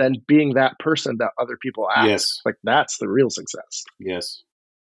dream and then being that person that other people ask. Yes. Like that's the real success. Yes.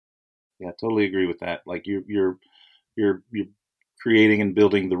 Yeah, totally agree with that. Like you're creating and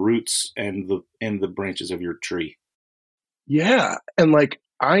building the roots and the branches of your tree. Yeah. And like,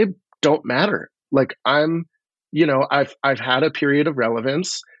 I don't matter. Like I've had a period of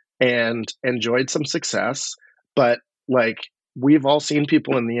relevance and enjoyed some success, but like we've all seen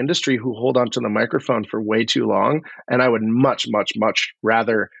people in the industry who hold onto the microphone for way too long. And I would much, much, much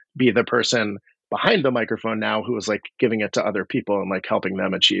rather be the person behind the microphone now who is like giving it to other people and like helping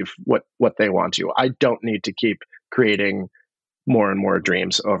them achieve what they want to. I don't need to keep creating more and more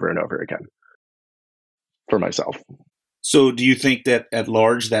dreams over and over again for myself. So do you think that at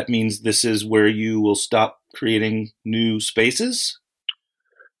large that means this is where you will stop creating new spaces?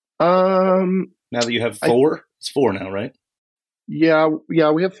 Now that you have 4? It's 4 now, right? Yeah, we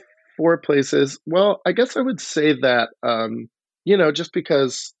have 4 places. Well, I guess I would say that just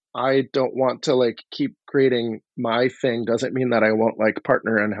because I don't want to like keep creating my thing doesn't mean that I won't like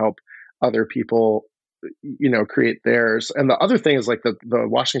partner and help other people create theirs. And the other thing is like the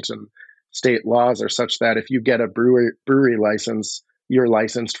Washington state laws are such that if you get a brewery license, you're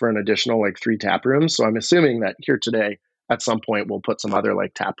licensed for an additional like 3 tap rooms. So I'm assuming that here today at some point we'll put some other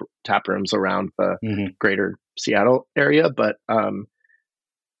like tap rooms around the greater Seattle area. But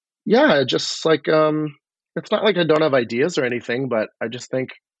just like it's not like I don't have ideas or anything, but I just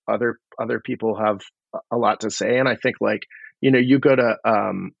think other people have a lot to say. And I think like, you go to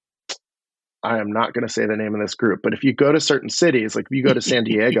I am not going to say the name of this group, but if you go to certain cities, like if you go to San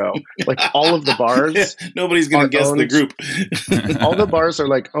Diego, like all of the bars, nobody's going to guess the group. All the bars are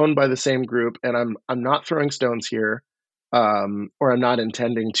like owned by the same group, and I'm not throwing stones here, or I'm not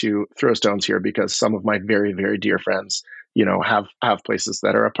intending to throw stones here because some of my very, very dear friends, have places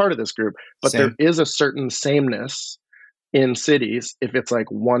that are a part of this group. But there is a certain sameness in cities if it's like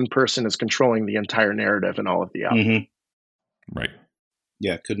one person is controlling the entire narrative and all of the output. Right.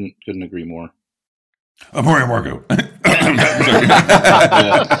 Yeah, couldn't agree more. Amory Amargo.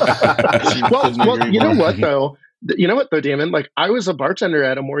 Well, you know what though, Damon? Like I was a bartender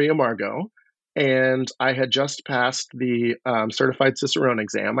at Amory Amargo, and I had just passed the certified Cicerone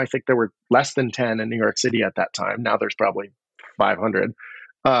exam. I think there were less than 10 in New York City at that time. Now there's probably 500.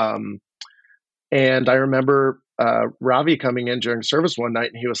 And I remember Ravi coming in during service one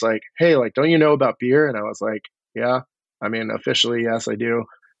night, and he was like, "Hey, like, don't you know about beer?" And I was like, "Yeah. I mean, officially, yes, I do."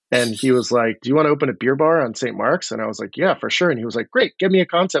 And he was like, "Do you want to open a beer bar on St. Mark's?" And I was like, "Yeah, for sure." And he was like, "Great, give me a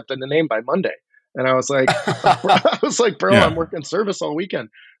concept and a name by Monday." And I was like, "Bro, I'm working service all weekend."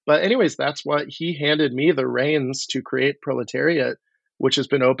 But anyways, that's what he handed me the reins to create Proletariat, which has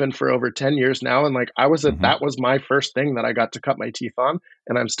been open for over 10 years now. And like, that was my first thing that I got to cut my teeth on.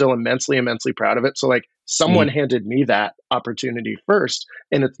 And I'm still immensely, immensely proud of it. So like someone handed me that opportunity first.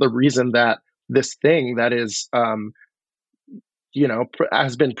 And it's the reason that this thing that is,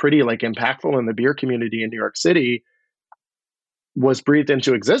 has been pretty like impactful in the beer community in New York City was breathed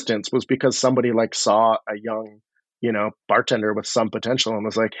into existence was because somebody like saw a young, bartender with some potential and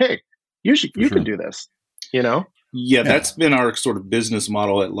was like, "Hey, you can do this," Yeah, that's been our sort of business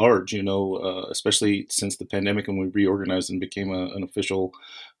model at large, especially since the pandemic and we reorganized and became an official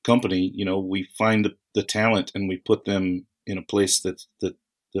company. We find the talent and we put them in a place that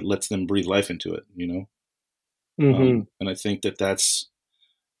lets them breathe life into it, And I think that's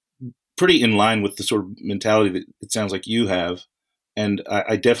pretty in line with the sort of mentality that it sounds like you have. And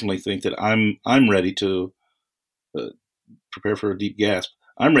I definitely think that I'm ready to prepare for a deep gasp.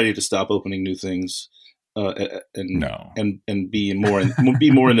 I'm ready to stop opening new things and be more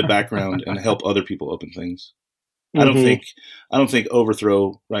in the background and help other people open things. I don't think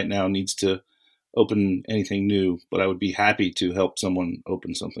Overthrow right now needs to open anything new, but I would be happy to help someone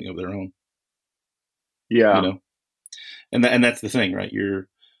open something of their own. Yeah. And that's the thing, right? You're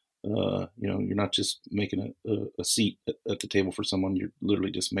not just making a seat at the table for someone. You're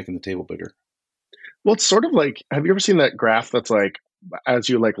literally just making the table bigger. Well, it's sort of like, have you ever seen that graph that's like, as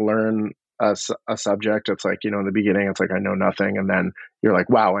you like learn a subject, it's like, in the beginning, it's like, I know nothing. And then you're like,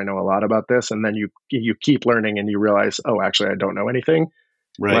 wow, I know a lot about this. And then you keep learning and you realize, oh, actually, I don't know anything.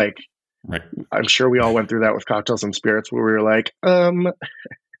 Right. Like, I'm sure we all went through that with Cocktails and Spirits where we were like,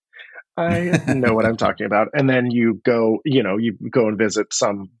 I know what I'm talking about. And then you go and visit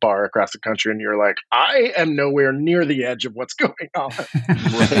some bar across the country and you're like, I am nowhere near the edge of what's going on.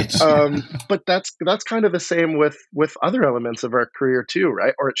 Right. But that's kind of the same with other elements of our career too,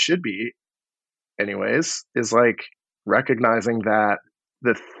 right? Or it should be anyways, is like recognizing that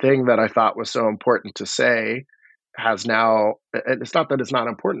the thing that I thought was so important to say has now, and it's not that it's not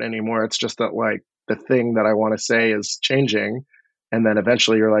important anymore. It's just that like the thing that I want to say is changing. And then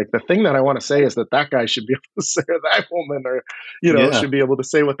eventually you're like, the thing that I want to say is that guy should be able to say, or that woman, or, should be able to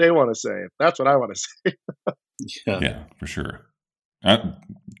say what they want to say. That's what I want to say. Yeah, for sure.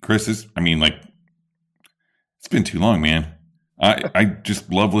 Chris, it's been too long, man. I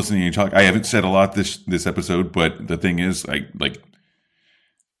just love listening to you talk. I haven't said a lot this episode, but the thing is,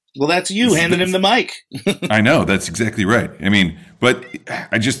 well, that's you handing him the mic. I know, that's exactly right. But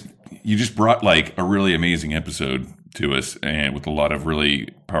you just brought like a really amazing episode to us, and with a lot of really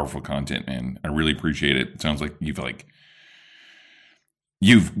powerful content, and I really appreciate it. It sounds like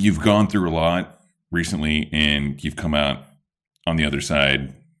you've gone through a lot recently, and you've come out on the other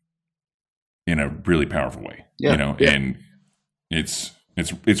side in a really powerful way. Yeah. And it's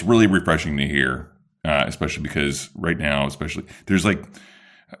really refreshing to hear, especially because right now, there's like,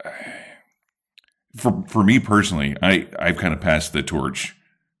 for me personally, I've kind of passed the torch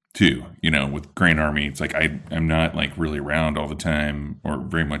too, with Grand Army. It's like I'm not like really around all the time or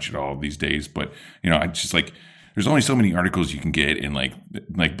very much at all these days, but I just like, there's only so many articles you can get in like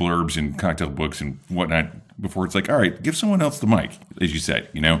blurbs and cocktail books and whatnot before it's like, all right, give someone else the mic, as you said,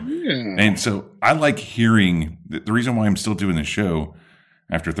 Yeah. And so I like hearing, the reason why I'm still doing this show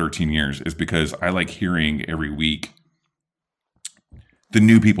after 13 years is because I like hearing every week the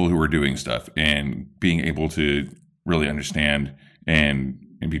new people who are doing stuff and being able to really understand and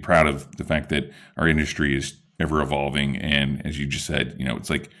be proud of the fact that our industry is ever evolving. And as you just said, it's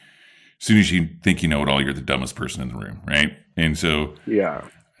like, as soon as you think you know it all, you're the dumbest person in the room, right? And so, yeah,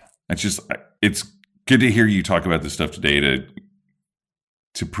 it's good to hear you talk about this stuff today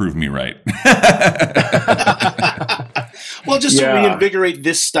to prove me right. Well, just to reinvigorate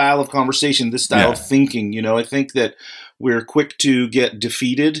this style of conversation, this style of thinking, I think that we're quick to get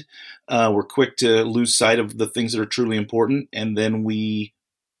defeated. We're quick to lose sight of the things that are truly important. And then we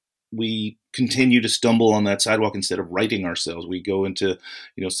continue to stumble on that sidewalk instead of righting ourselves. We go into,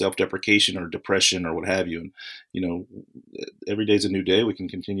 self-deprecation or depression or what have you. And, every day's a new day. We can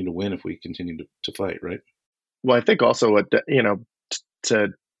continue to win if we continue to fight, right? Well, I think also what, to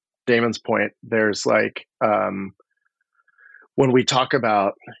Damon's point, there's like, when we talk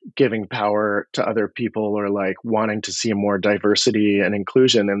about giving power to other people or like wanting to see more diversity and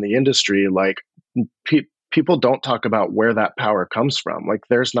inclusion in the industry, like people don't talk about where that power comes from. Like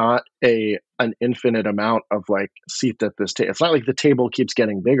there's not an infinite amount of like seats at this table. It's not like the table keeps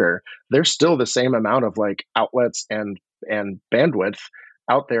getting bigger. There's still the same amount of like outlets and bandwidth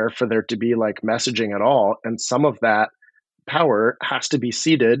out there for there to be like messaging at all. And some of that power has to be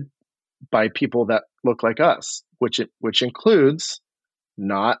seated by people that look like us, which includes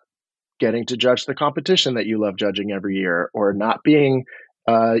not getting to judge the competition that you love judging every year, or not being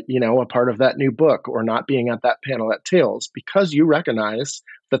a part of that new book, or not being at that panel at Tales, because you recognize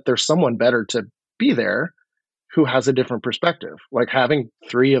that there's someone better to be there who has a different perspective. Like having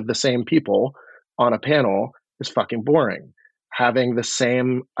 3 of the same people on a panel is fucking boring. Having the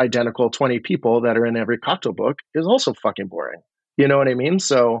same identical 20 people that are in every cocktail book is also fucking boring. You know what I mean?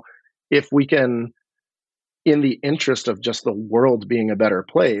 So if we can, in the interest of just the world being a better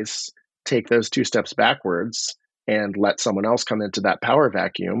place, take those 2 steps backwards and let someone else come into that power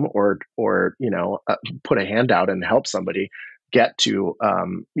vacuum, or put a hand out and help somebody get to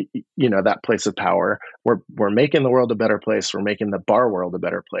that place of power, we're making the world a better place. We're making the bar world a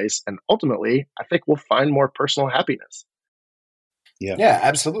better place, and ultimately, I think we'll find more personal happiness. Yeah,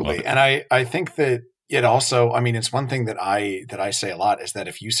 absolutely. And I think that it also, it's one thing that I say a lot is that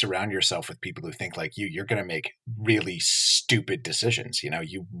if you surround yourself with people who think like you're going to make really stupid decisions.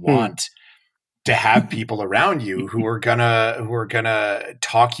 You want to have people around you who are gonna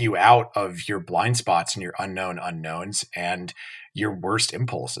talk you out of your blind spots and your unknown unknowns and your worst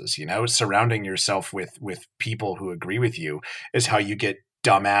impulses. Surrounding yourself with people who agree with you is how you get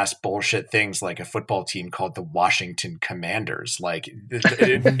dumbass bullshit things like a football team called the Washington Commanders. Like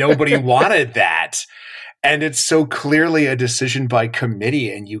nobody wanted that. And it's so clearly a decision by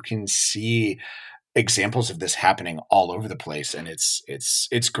committee, and you can see examples of this happening all over the place. And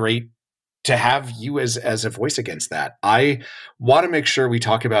it's great to have you as a voice against that. I want to make sure we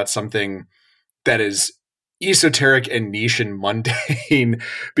talk about something that is esoteric and niche and mundane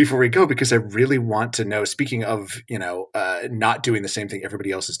before we go, because I really want to know, speaking of, not doing the same thing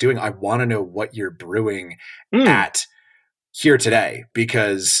everybody else is doing, I want to know what you're brewing at here today,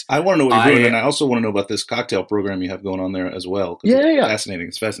 because I want to know what you're doing. And I also want to know about this cocktail program you have going on there as well. Yeah. Fascinating.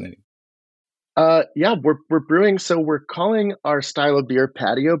 It's fascinating. We're brewing. So we're calling our style of beer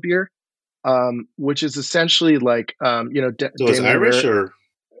patio beer, which is essentially like, so it's Irish or?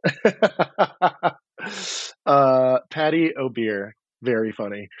 Patty O'Beer. Very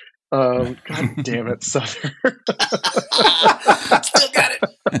funny. God damn it, Southern. Still got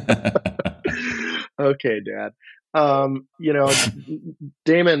it. Okay, Dad.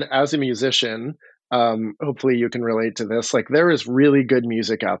 Damon, as a musician, hopefully you can relate to this. Like there is really good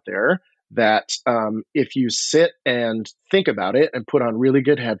music out there that if you sit and think about it and put on really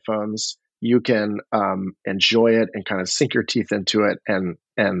good headphones, you can enjoy it and kind of sink your teeth into it and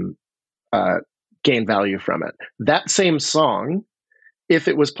gain value from it. That same song, if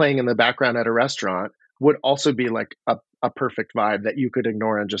it was playing in the background at a restaurant, would also be like a perfect vibe that you could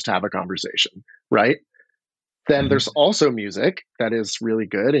ignore and just have a conversation, right? Then there's also music that is really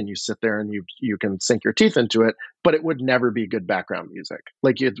good and you sit there and you can sink your teeth into it, but it would never be good background music.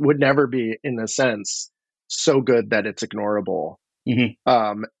 Like it would never be, in a sense, so good that it's ignorable.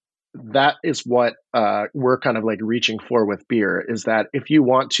 That is what we're kind of like reaching for with beer, is that if you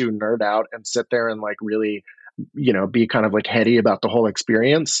want to nerd out and sit there and like really, be kind of like heady about the whole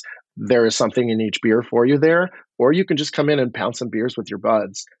experience, there is something in each beer for you there. Or you can just come in and pound some beers with your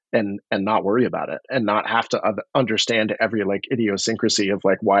buds and not worry about it and not have to understand every like idiosyncrasy of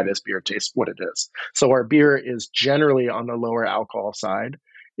like why this beer tastes what it is. So our beer is generally on the lower alcohol side.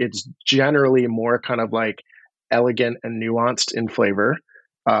 It's generally more kind of like elegant and nuanced in flavor.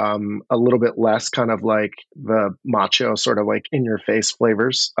 A little bit less kind of like the macho sort of like in your face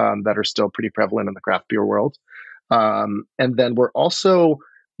flavors that are still pretty prevalent in the craft beer world. And then we're also,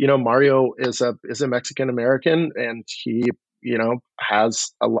 Mario is a Mexican American, and he,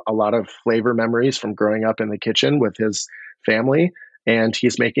 has a lot of flavor memories from growing up in the kitchen with his family. And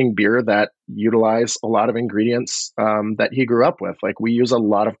he's making beer that utilize a lot of ingredients that he grew up with. Like we use a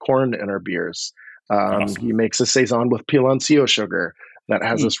lot of corn in our beers. Awesome. He makes a saison with piloncillo sugar that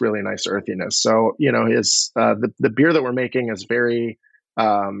has this really nice earthiness. So, his the beer that we're making is very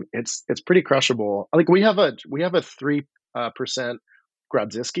it's pretty crushable. Like we have a 3%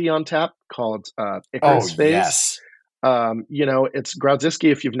 Grodziskie on tap called Icarus Phase. Yes. It's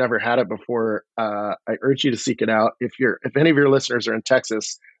Grodziskie. If you've never had it before, I urge you to seek it out. If any of your listeners are in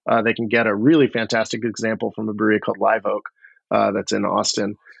Texas, they can get a really fantastic example from a brewery called Live Oak that's in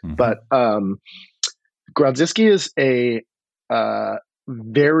Austin. But Grodziskie is a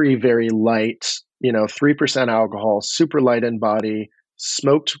very, very light, 3% alcohol, super light in body,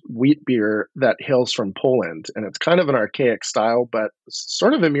 smoked wheat beer that hails from Poland. And it's kind of an archaic style, but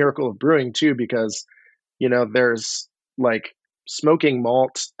sort of a miracle of brewing too, because, there's like smoking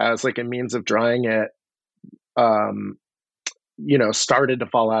malt as like a means of drying it, started to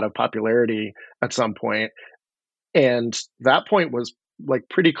fall out of popularity at some point. And that point was like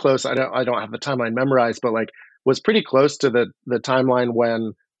pretty close. I don't have the timeline memorized, but like was pretty close to the timeline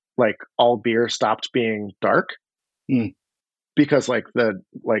when like all beer stopped being dark. Because like the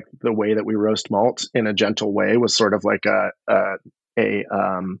way that we roast malt in a gentle way was sort of like a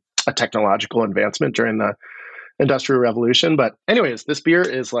technological advancement during the Industrial Revolution. But anyways, this beer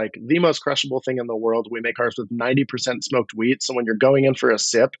is like the most crushable thing in the world. We make ours with 90% smoked wheat. So when you're going in for a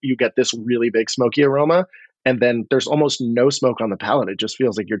sip, you get this really big smoky aroma. And then there's almost no smoke on the palate. It just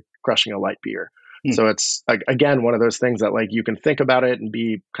feels like you're crushing a light beer. So it's again, one of those things that like you can think about it and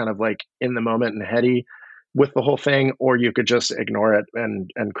be kind of like in the moment and heady with the whole thing, or you could just ignore it and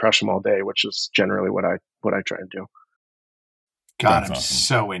crush them all day, which is generally what I try and do. God, I'm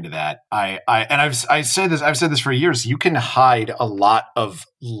so into that. I've said this for years. You can hide a lot of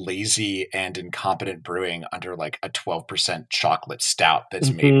lazy and incompetent brewing under like a 12% chocolate stout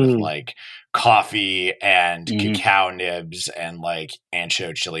that's made with like coffee and cacao nibs and like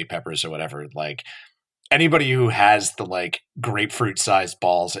ancho chili peppers or whatever. Like anybody who has the like grapefruit sized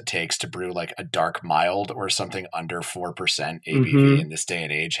balls it takes to brew like a dark mild or something under 4% ABV in this day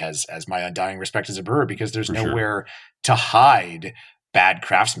and age has my undying respect as a brewer, because there's nowhere to hide bad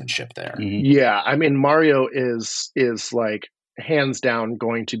craftsmanship there. Yeah. I mean, Mario is like hands down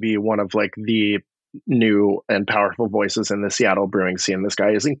going to be one of like the new and powerful voices in the Seattle brewing scene. This guy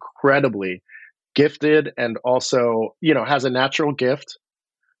is incredibly gifted and also, has a natural gift,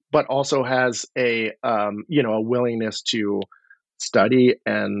 but also has a willingness to study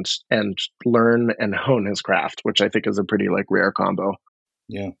and learn and hone his craft, which I think is a pretty like rare combo.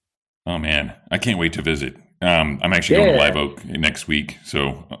 Yeah. Oh man, I can't wait to visit. I'm actually going to Live Oak next week,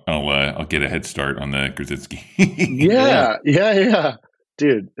 so I'll get a head start on the Grodziskie. yeah,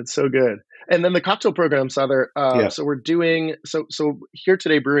 dude, it's so good. And then the cocktail programs, so we're doing so Here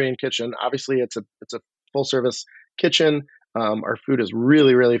Today Brewery and Kitchen. Obviously, it's a full service kitchen. Our food is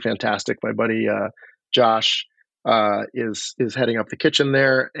really, really fantastic. My buddy Josh is heading up the kitchen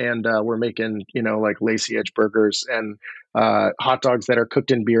there, and we're making like lacy edge burgers and hot dogs that are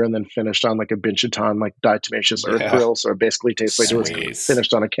cooked in beer and then finished on like a Binchaton like diatomaceous earth grill, so it basically tastes like it was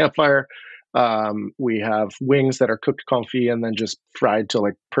finished on a campfire. We have wings that are cooked confit and then just fried to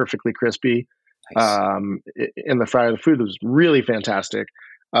like perfectly crispy. Nice. In the fryer. The food was really fantastic.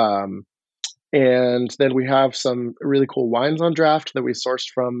 And then we have some really cool wines on draft that we sourced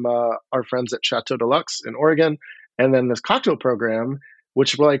from our friends at Chateau Deluxe in Oregon. And then this cocktail program,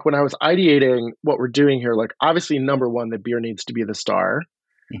 which like when I was ideating what we're doing here, like obviously number one, the beer needs to be the star,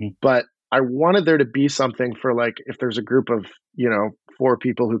 but I wanted there to be something for like, if there's a group of, 4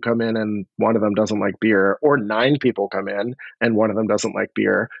 people who come in and one of them doesn't like beer, or 9 people come in and one of them doesn't like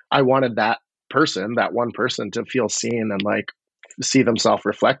beer, I wanted that one person to feel seen and like see themselves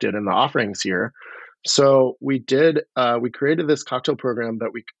reflected in the offerings here. So we created this cocktail program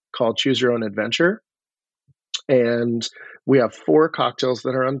that we called Choose Your Own Adventure. And we have 4 cocktails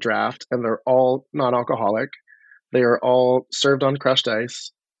that are on draft, and they're all non-alcoholic. They are all served on crushed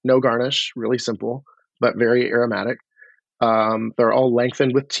ice, no garnish, really simple, but very aromatic. They're all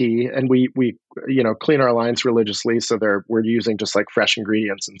lengthened with tea, and we clean our lines religiously, so we're using just like fresh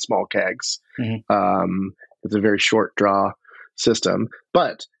ingredients in small kegs. It's a very short draw system.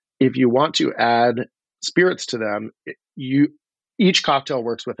 But if you want to add spirits to them, each cocktail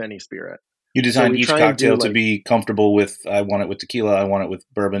works with any spirit. You design each cocktail to be comfortable with. I want it with tequila. I want it with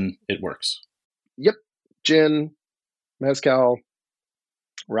bourbon. It works. Yep, gin, mezcal,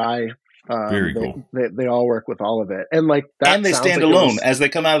 rye. Very cool. They all work with all of it, and like that. And they stand alone as they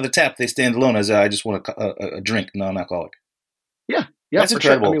come out of the tap. They stand alone as I just want a drink, non-alcoholic. Yeah, that's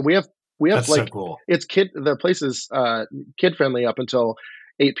incredible. Sure. I mean, we have that's like so cool. It's the place is kid friendly up until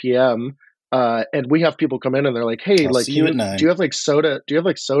 8 p.m. And we have people come in and they're like, "Hey, I'll like, see you at 9. do you have like soda? Do you have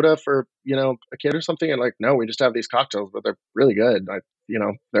like soda for a kid or something?" And like, no, we just have these cocktails, but they're really good.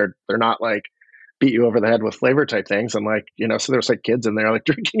 They're not like beat you over the head with flavor type things. And like, so there's like kids in there like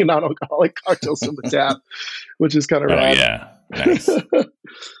drinking non-alcoholic cocktails from the tap, which is kind of rad. Yeah, nice.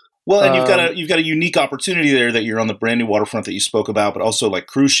 Well, and you've got a unique opportunity there that you're on the brand new waterfront that you spoke about, but also like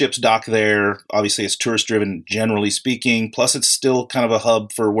cruise ships dock there. Obviously, it's tourist driven, generally speaking. Plus, it's still kind of a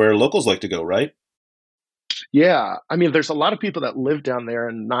hub for where locals like to go, right? Yeah, I mean, there's a lot of people that live down there,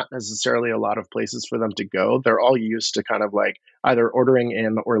 and not necessarily a lot of places for them to go. They're all used to kind of like either ordering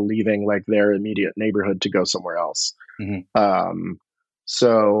in or leaving like their immediate neighborhood to go somewhere else.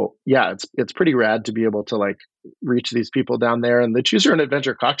 So yeah, it's pretty rad to be able to like reach these people down there. And the Choose Your Own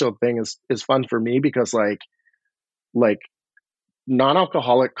Adventure cocktail thing is fun for me because like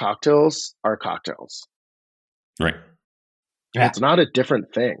non-alcoholic cocktails are cocktails. Right. Yeah. It's not a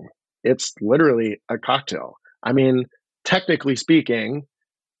different thing. It's literally a cocktail. I mean, technically speaking,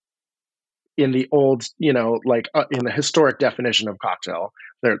 in the old, in the historic definition of cocktail,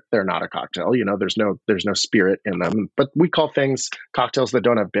 they're not a cocktail. There's no spirit in them. But we call things cocktails that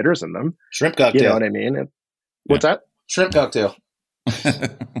don't have bitters in them. Shrimp cocktail. You know what I mean? What's that? Shrimp cocktail.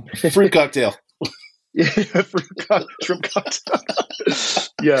 Fruit cocktail. Yeah, shrimp cocktail.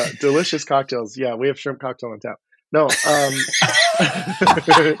 Yeah, delicious cocktails. Yeah, we have shrimp cocktail on tap. No,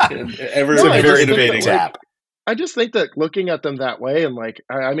 everyone's very innovating tap. I just think that looking at them that way, and like,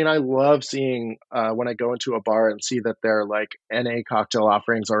 I mean, I love seeing when I go into a bar and see that their like NA cocktail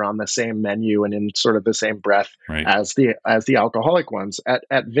offerings are on the same menu and in sort of the same breath as the alcoholic ones.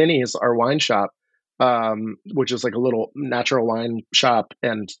 At Vinny's, our wine shop, which is like a little natural wine shop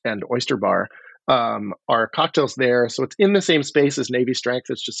and oyster bar, our cocktails there. So it's in the same space as Navy Strength.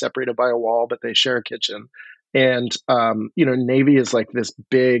 It's just separated by a wall, but they share a kitchen. And, Navy is like this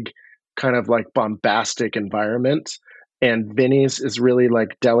big kind of like bombastic environment. And Vinny's is really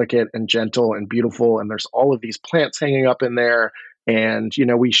like delicate and gentle and beautiful. And there's all of these plants hanging up in there. And,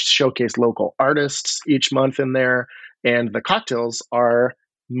 we showcase local artists each month in there. And the cocktails are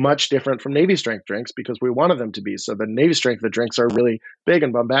much different from Navy Strength drinks because we wanted them to be. So the Navy Strength, the drinks are really big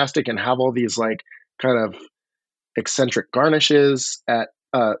and bombastic and have all these like kind of eccentric garnishes. At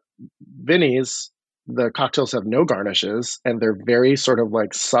Vinny's, the cocktails have no garnishes and they're very sort of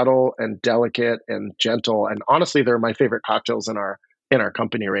like subtle and delicate and gentle. And honestly, they're my favorite cocktails in our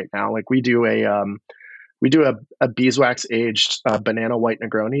company right now. Like we do a beeswax aged banana white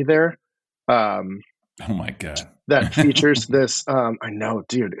Negroni there. Oh my God. That features this. I know,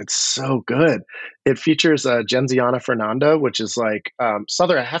 dude, it's so good. It features Genziana Fernanda, which is like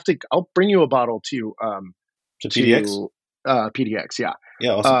Souther. I'll bring you a bottle to PDX. PDX, yeah.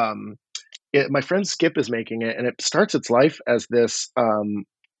 Yeah, awesome. My friend Skip is making it, and it starts its life as this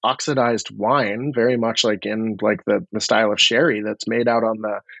oxidized wine, very much like in like the style of sherry that's made out on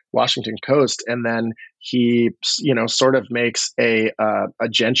the Washington coast. And then he, sort of makes a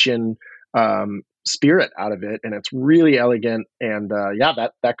gentian spirit out of it, and it's really elegant. And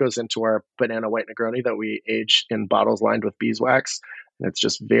that goes into our banana white Negroni that we age in bottles lined with beeswax, and it's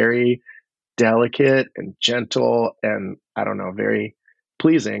just very delicate and gentle, and I don't know, very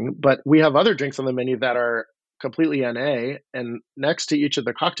pleasing. But we have other drinks on the menu that are completely NA, and next to each of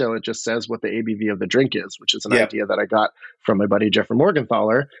the cocktail, it just says what the ABV of the drink is, which is an idea that I got from my buddy Jeffrey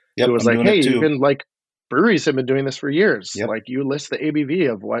Morgenthaler, who was like, "Hey, you've been like breweries have been doing this for years. Like you list the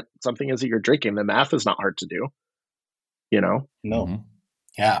ABV of what something is that you're drinking. The math is not hard to do, you know." No. Mm-hmm.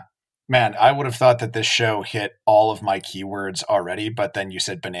 Yeah. Man, I would have thought that this show hit all of my keywords already, but then you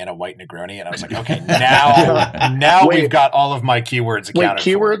said banana white Negroni, and I was like, okay, now we've got all of my keywords accounted for.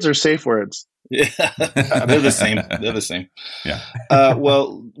 Keywords or safe words? Yeah, they're the same. They're the same. Yeah.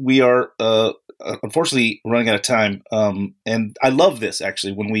 Well, we are unfortunately running out of time, and I love this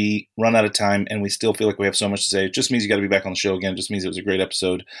actually. When we run out of time and we still feel like we have so much to say, it just means you got to be back on the show again. It just means it was a great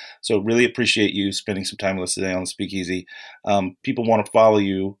episode. So really appreciate you spending some time with us today on the Speakeasy. People want to follow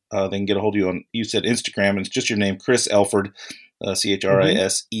you. They can get a hold of you on. You said Instagram, and it's just your name, Chris Elford.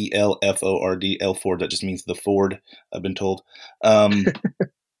 ChrisElford. Elford. That just means the Ford, I've been told.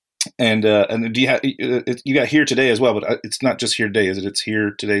 And do you have you got Here Today as well? But it's not just Here Today, is it? It's Here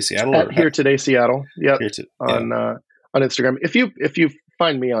Today Seattle. Or Here Today Seattle. Yep. On Instagram. If you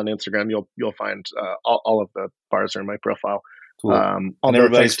find me on Instagram, you'll find all of the bars are in my profile. Cool. And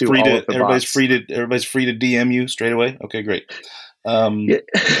everybody's free to DM you straight away. Okay, great.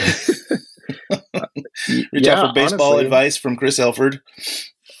 Reach out for baseball advice from Chris Elford.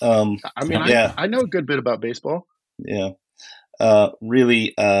 I know a good bit about baseball. Yeah.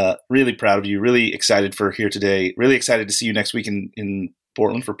 Really proud of you. Really excited for Here Today. Really excited to see you next week in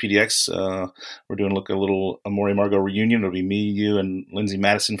Portland for PDX. We're doing a little Amore Margot reunion. It'll be me, you, and Lindsay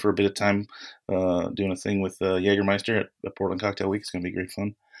Madison for a bit of time doing a thing with Jägermeister at Portland Cocktail Week. It's going to be great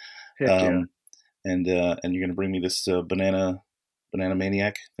fun. And you're going to bring me this banana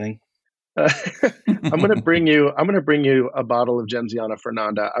maniac thing. I'm going to bring you a bottle of Genziana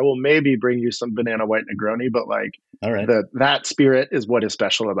Fernanda. I will maybe bring you some banana white Negroni, but like, all right, that spirit is what is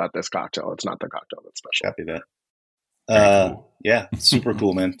special about this cocktail. It's not the cocktail that's special. Copy that. Cool. Yeah, super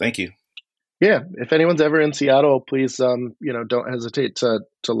cool, man. Thank you. Yeah, if anyone's ever in Seattle, please, don't hesitate to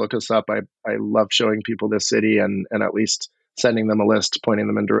look us up. I love showing people this city and at least sending them a list, pointing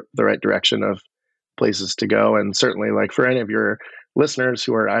them in the right direction of places to go. And certainly, like, for any of your listeners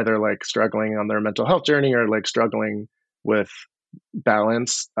who are either like struggling on their mental health journey or like struggling with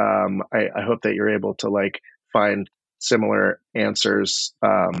balance, I hope that you're able to like find similar answers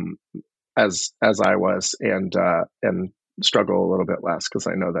as I was and struggle a little bit less, because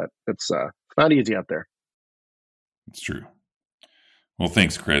I know that it's not easy out there. It's true. Well,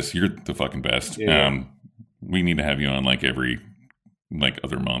 thanks, Chris. You're the fucking best. Yeah. We need to have you on like every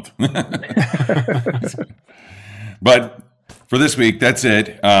other month. But for this week, that's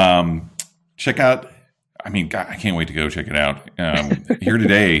it. Check out, God, I can't wait to go check it out. Here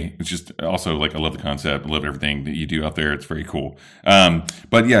Today, it's just also like, I love the concept. I love everything that you do out there. It's very cool.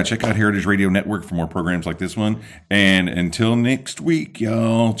 But yeah, check out Heritage Radio Network for more programs like this one. And until next week,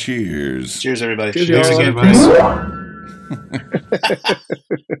 y'all, cheers. Cheers, everybody. Cheers again,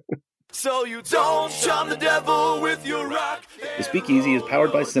 So you don't charm the devil with your rock. The Speakeasy is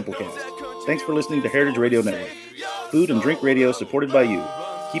powered by Simplecast. Thanks for listening to Heritage Radio Network. Food and drink radio supported by you.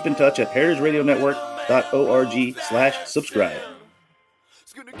 Keep in touch at heritageradionetwork.org/subscribe.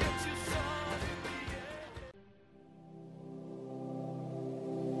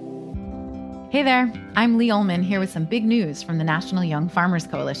 Hey there, I'm Lee Ullman here with some big news from the National Young Farmers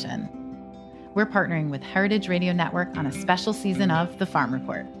Coalition. We're partnering with Heritage Radio Network on a special season of The Farm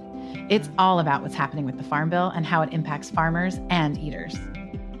Report. It's all about what's happening with the Farm Bill and how it impacts farmers and eaters.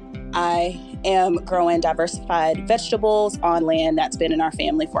 I am growing diversified vegetables on land that's been in our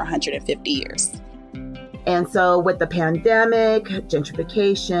family for 150 years. And so with the pandemic,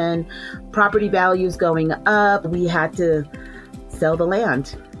 gentrification, property values going up, we had to sell the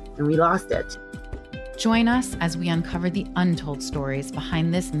land and we lost it. Join us as we uncover the untold stories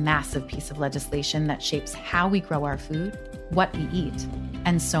behind this massive piece of legislation that shapes how we grow our food, what we eat,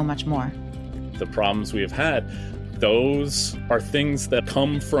 and so much more. The problems we have had, those are things that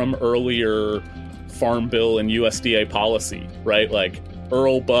come from earlier Farm Bill and USDA policy, right? Like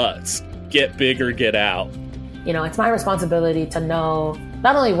Earl Butz, get big or get out. It's my responsibility to know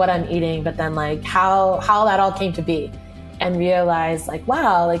not only what I'm eating, but then like how that all came to be, and realize like,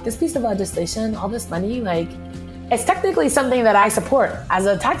 wow, like this piece of legislation, all this money, like it's technically something that I support as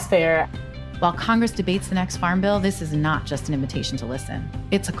a taxpayer. While Congress debates the next Farm Bill, this is not just an invitation to listen.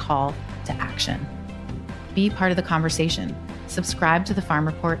 It's a call to action. Be part of the conversation. Subscribe to The Farm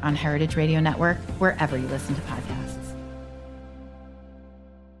Report on Heritage Radio Network, wherever you listen to podcasts.